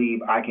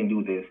I can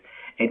do this.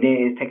 And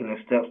then it's taking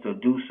the steps to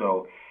do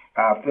so.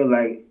 I feel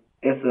like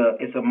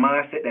it's a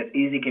mindset that's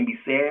easy, can be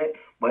said,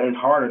 but it's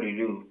harder to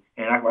do.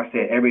 And like I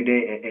said, every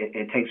day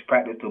it takes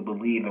practice to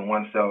believe in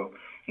oneself.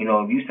 You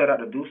know, if you set out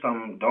to do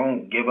something,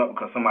 don't give up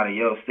because somebody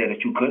else said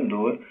that you couldn't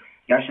do it.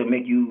 That should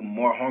make you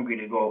more hungry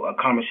to go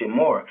accomplish it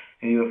more.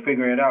 And you'll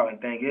figure it out. And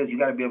the thing is, you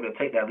got to be able to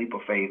take that leap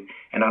of faith.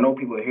 And I know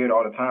people hear it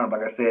all the time.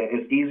 Like I said,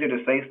 it's easier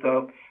to say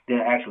stuff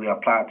than actually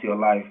apply it to your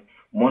life.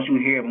 Once you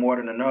hear it more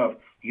than enough,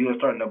 you're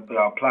starting to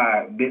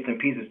apply bits and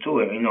pieces to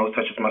it, you know,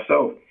 such as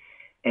myself.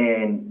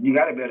 And you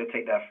got to be able to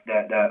take that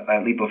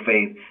leap of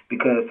faith,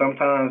 because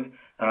sometimes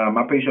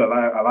I'm pretty sure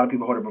a lot of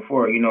people heard it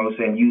before, you know,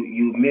 saying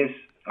you miss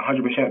 100%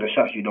 of the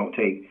shots you don't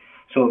take.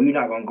 So if you're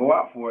not going to go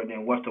out for it,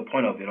 then what's the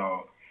point of it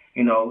all?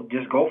 You know,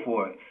 just go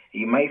for it.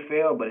 You may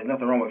fail, but there's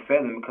nothing wrong with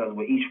failing, because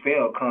with each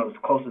fail comes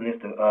closeness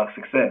to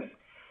success.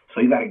 So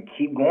you got to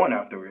keep going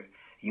after it.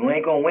 You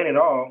ain't going to win it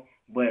all,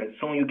 but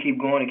soon you keep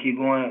going,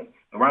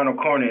 around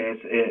the corner,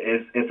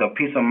 it's a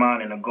peace of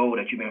mind and a goal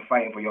that you've been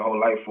fighting for your whole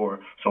life for.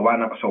 So why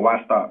not? So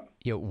why stop?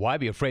 Yeah, why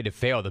be afraid to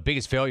fail? The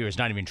biggest failure is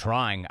not even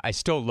trying. I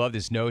still love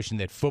this notion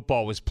that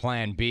football was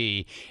plan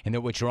B and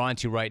that what you're on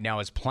to right now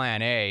is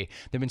plan A.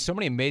 There have been so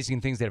many amazing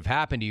things that have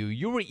happened to you.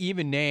 You were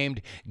even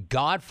named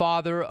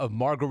Godfather of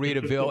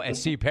Margaritaville at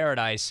Sea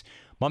Paradise.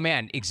 My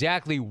man,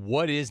 exactly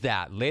what is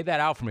that? Lay that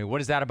out for me.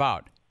 What is that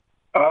about?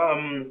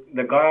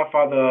 The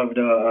Godfather of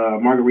the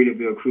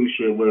Margaritaville cruise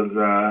ship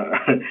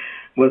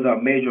was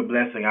a major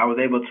blessing. I was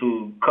able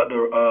to cut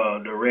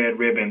the red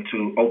ribbon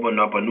to open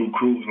up a new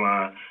cruise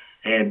line.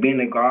 And being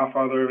the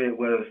godfather of it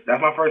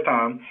that's my first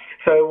time.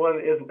 So it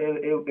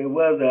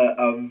was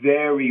a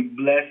very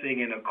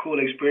blessing and a cool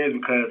experience,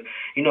 because,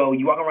 you know,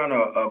 you walk around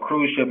a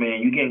cruise ship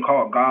and you getting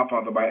called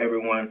godfather by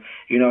everyone,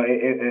 you know,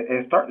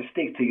 it starts to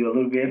stick to you a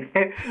little bit.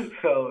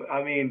 So,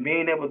 I mean,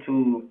 being able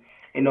to,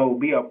 you know,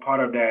 be a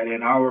part of that.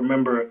 And I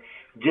remember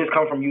just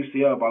come from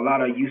UCF, a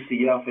lot of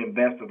UCF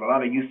investors, a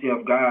lot of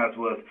UCF guys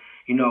was,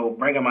 you know,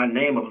 bringing my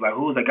name up. Like,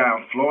 who's the guy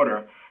in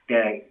Florida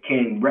that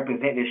can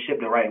represent this ship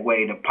the right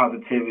way, the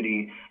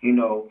positivity, you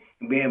know,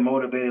 being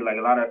motivated. Like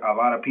a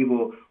lot of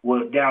people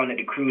was down that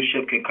the cruise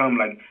ship can come.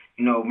 Like,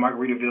 you know,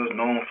 Margaritaville is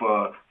known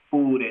for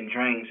food and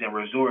drinks and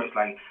resorts.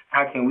 Like,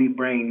 how can we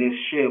bring this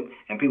ship?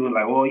 And people are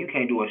like, well, you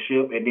can't do a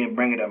ship and then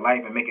bring it to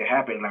life and make it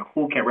happen. Like,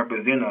 who can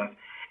represent us?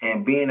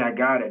 And being that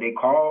guy that they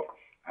called,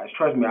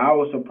 trust me, I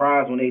was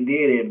surprised when they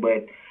did it,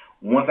 but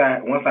once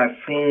I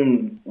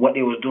seen what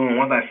they was doing,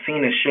 once I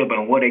seen the ship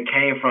and where they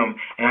came from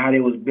and how they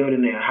was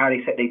building it and how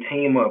they set their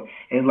team up,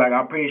 it's like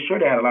I'm pretty sure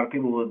they had a lot of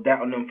people who was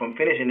doubting them from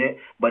finishing it,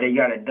 but they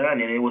got it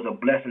done, and it was a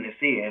blessing to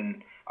see.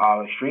 And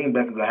extreme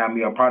blessings to have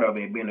me a part of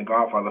it, being the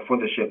godfather for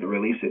the ship to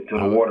release it to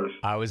the waters.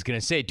 I was going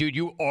to say, dude,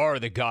 you are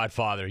the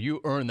godfather.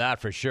 You earned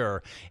that for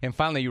sure. And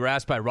finally, you were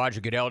asked by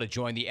Roger Goodell to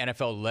join the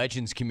NFL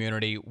Legends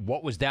community.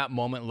 What was that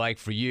moment like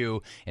for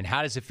you, and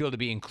how does it feel to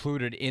be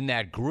included in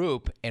that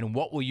group, and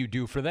what will you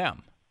do for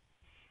them?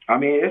 I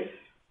mean,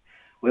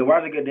 with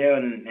Roger Goodell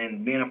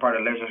and being a part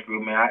of the Legends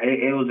group, man,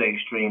 it was an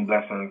extreme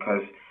blessing,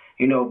 because,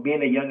 you know,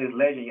 being the youngest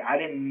legend, I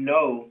didn't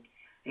know,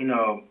 you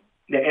know,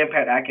 the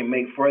impact I can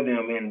make for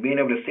them, and being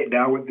able to sit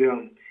down with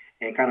them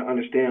and kind of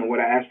understand what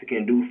I actually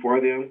can do for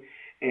them,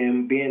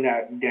 and being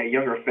that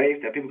younger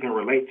face that people can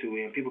relate to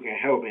and people can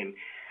help, and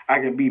I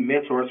can be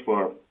mentors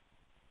for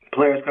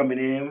players coming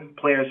in,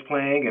 players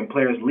playing, and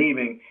players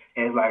leaving,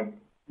 and it's like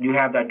you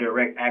have that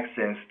direct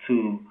access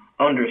to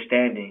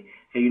understanding.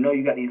 And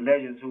you got these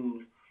legends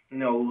who's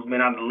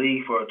been out of the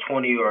league for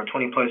 20 or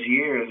 20 plus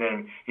years,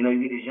 and you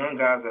get these young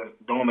guys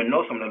that don't even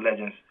know some of the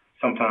legends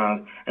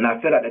sometimes. And I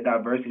feel like the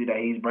diversity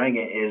that he's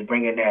bringing is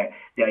bringing that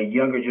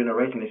younger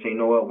generation to say, you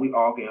know what, we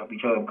all can help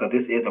each other because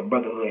this is a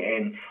brotherhood,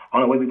 and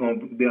only way we're going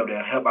to be able to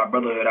help our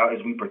brotherhood out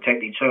is we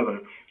protect each other.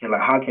 And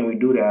like, how can we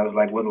do that? It's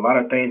like with a lot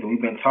of things that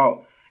we've been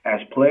taught as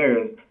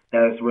players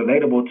that's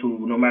relatable to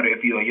no matter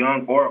if you're a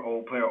young or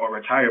old player or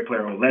retired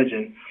player or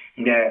legend,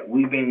 that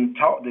we've been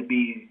taught to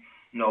be,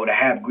 to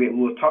have grit.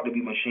 We were taught to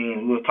be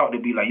machines. We were taught to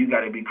be like, you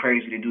got to be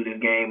crazy to do this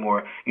game,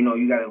 or,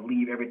 you got to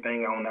leave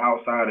everything on the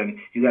outside, and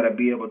you got to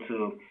be able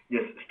to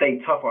just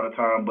stay tough all the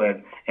time.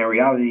 But in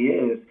reality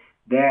is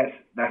that's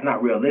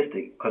not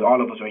realistic because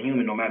all of us are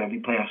human no matter if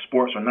we're playing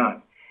sports or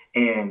not.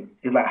 And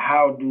it's like,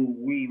 how do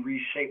we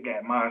reshape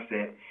that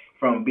mindset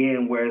from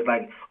being where it's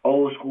like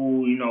old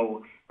school,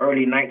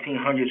 early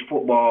 1900s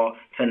football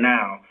to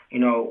now?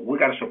 We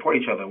got to support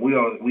each other. We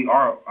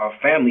are a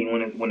family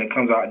when it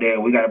comes out there.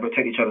 We got to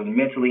protect each other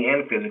mentally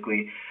and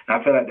physically. And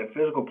I feel like the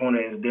physical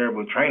component is there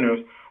with trainers,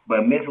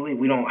 but mentally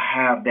we don't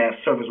have that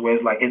surface where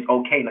it's like it's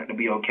okay not to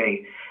be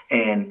okay.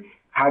 And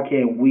how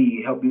can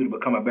we help you to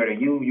become a better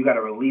you? You got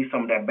to release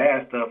some of that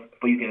bad stuff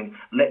so you can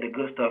let the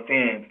good stuff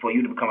in for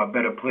you to become a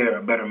better player,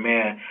 a better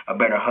man, a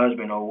better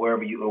husband, or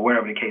wherever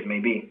the case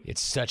may be.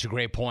 It's such a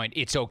great point.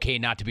 It's okay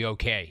not to be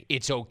okay.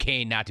 It's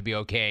okay not to be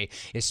okay,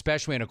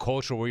 especially in a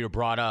culture where you're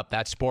brought up,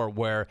 that sport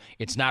where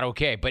it's not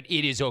okay, but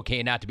it is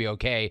okay not to be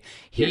okay.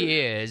 He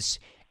is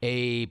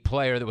a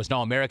player that was an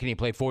All-American. He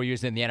played 4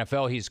 years in the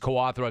NFL. He's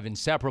co-author of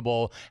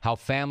Inseparable, How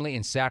Family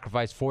and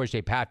Sacrifice Forged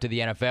a Path to the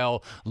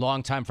NFL.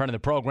 Longtime friend of the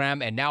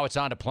program, and now it's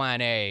on to Plan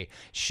A.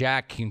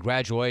 Shaq,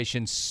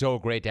 congratulations. So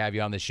great to have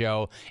you on the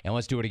show, and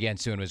let's do it again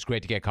soon. It was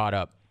great to get caught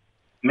up.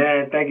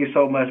 Man, thank you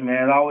so much,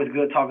 man. Always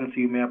good talking to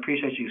you, man.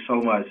 Appreciate you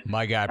so much.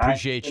 My guy,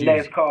 appreciate you.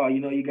 Next call,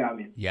 you got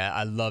me. Yeah,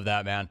 I love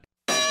that, man.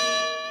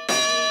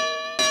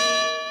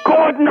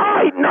 Good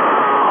night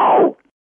now!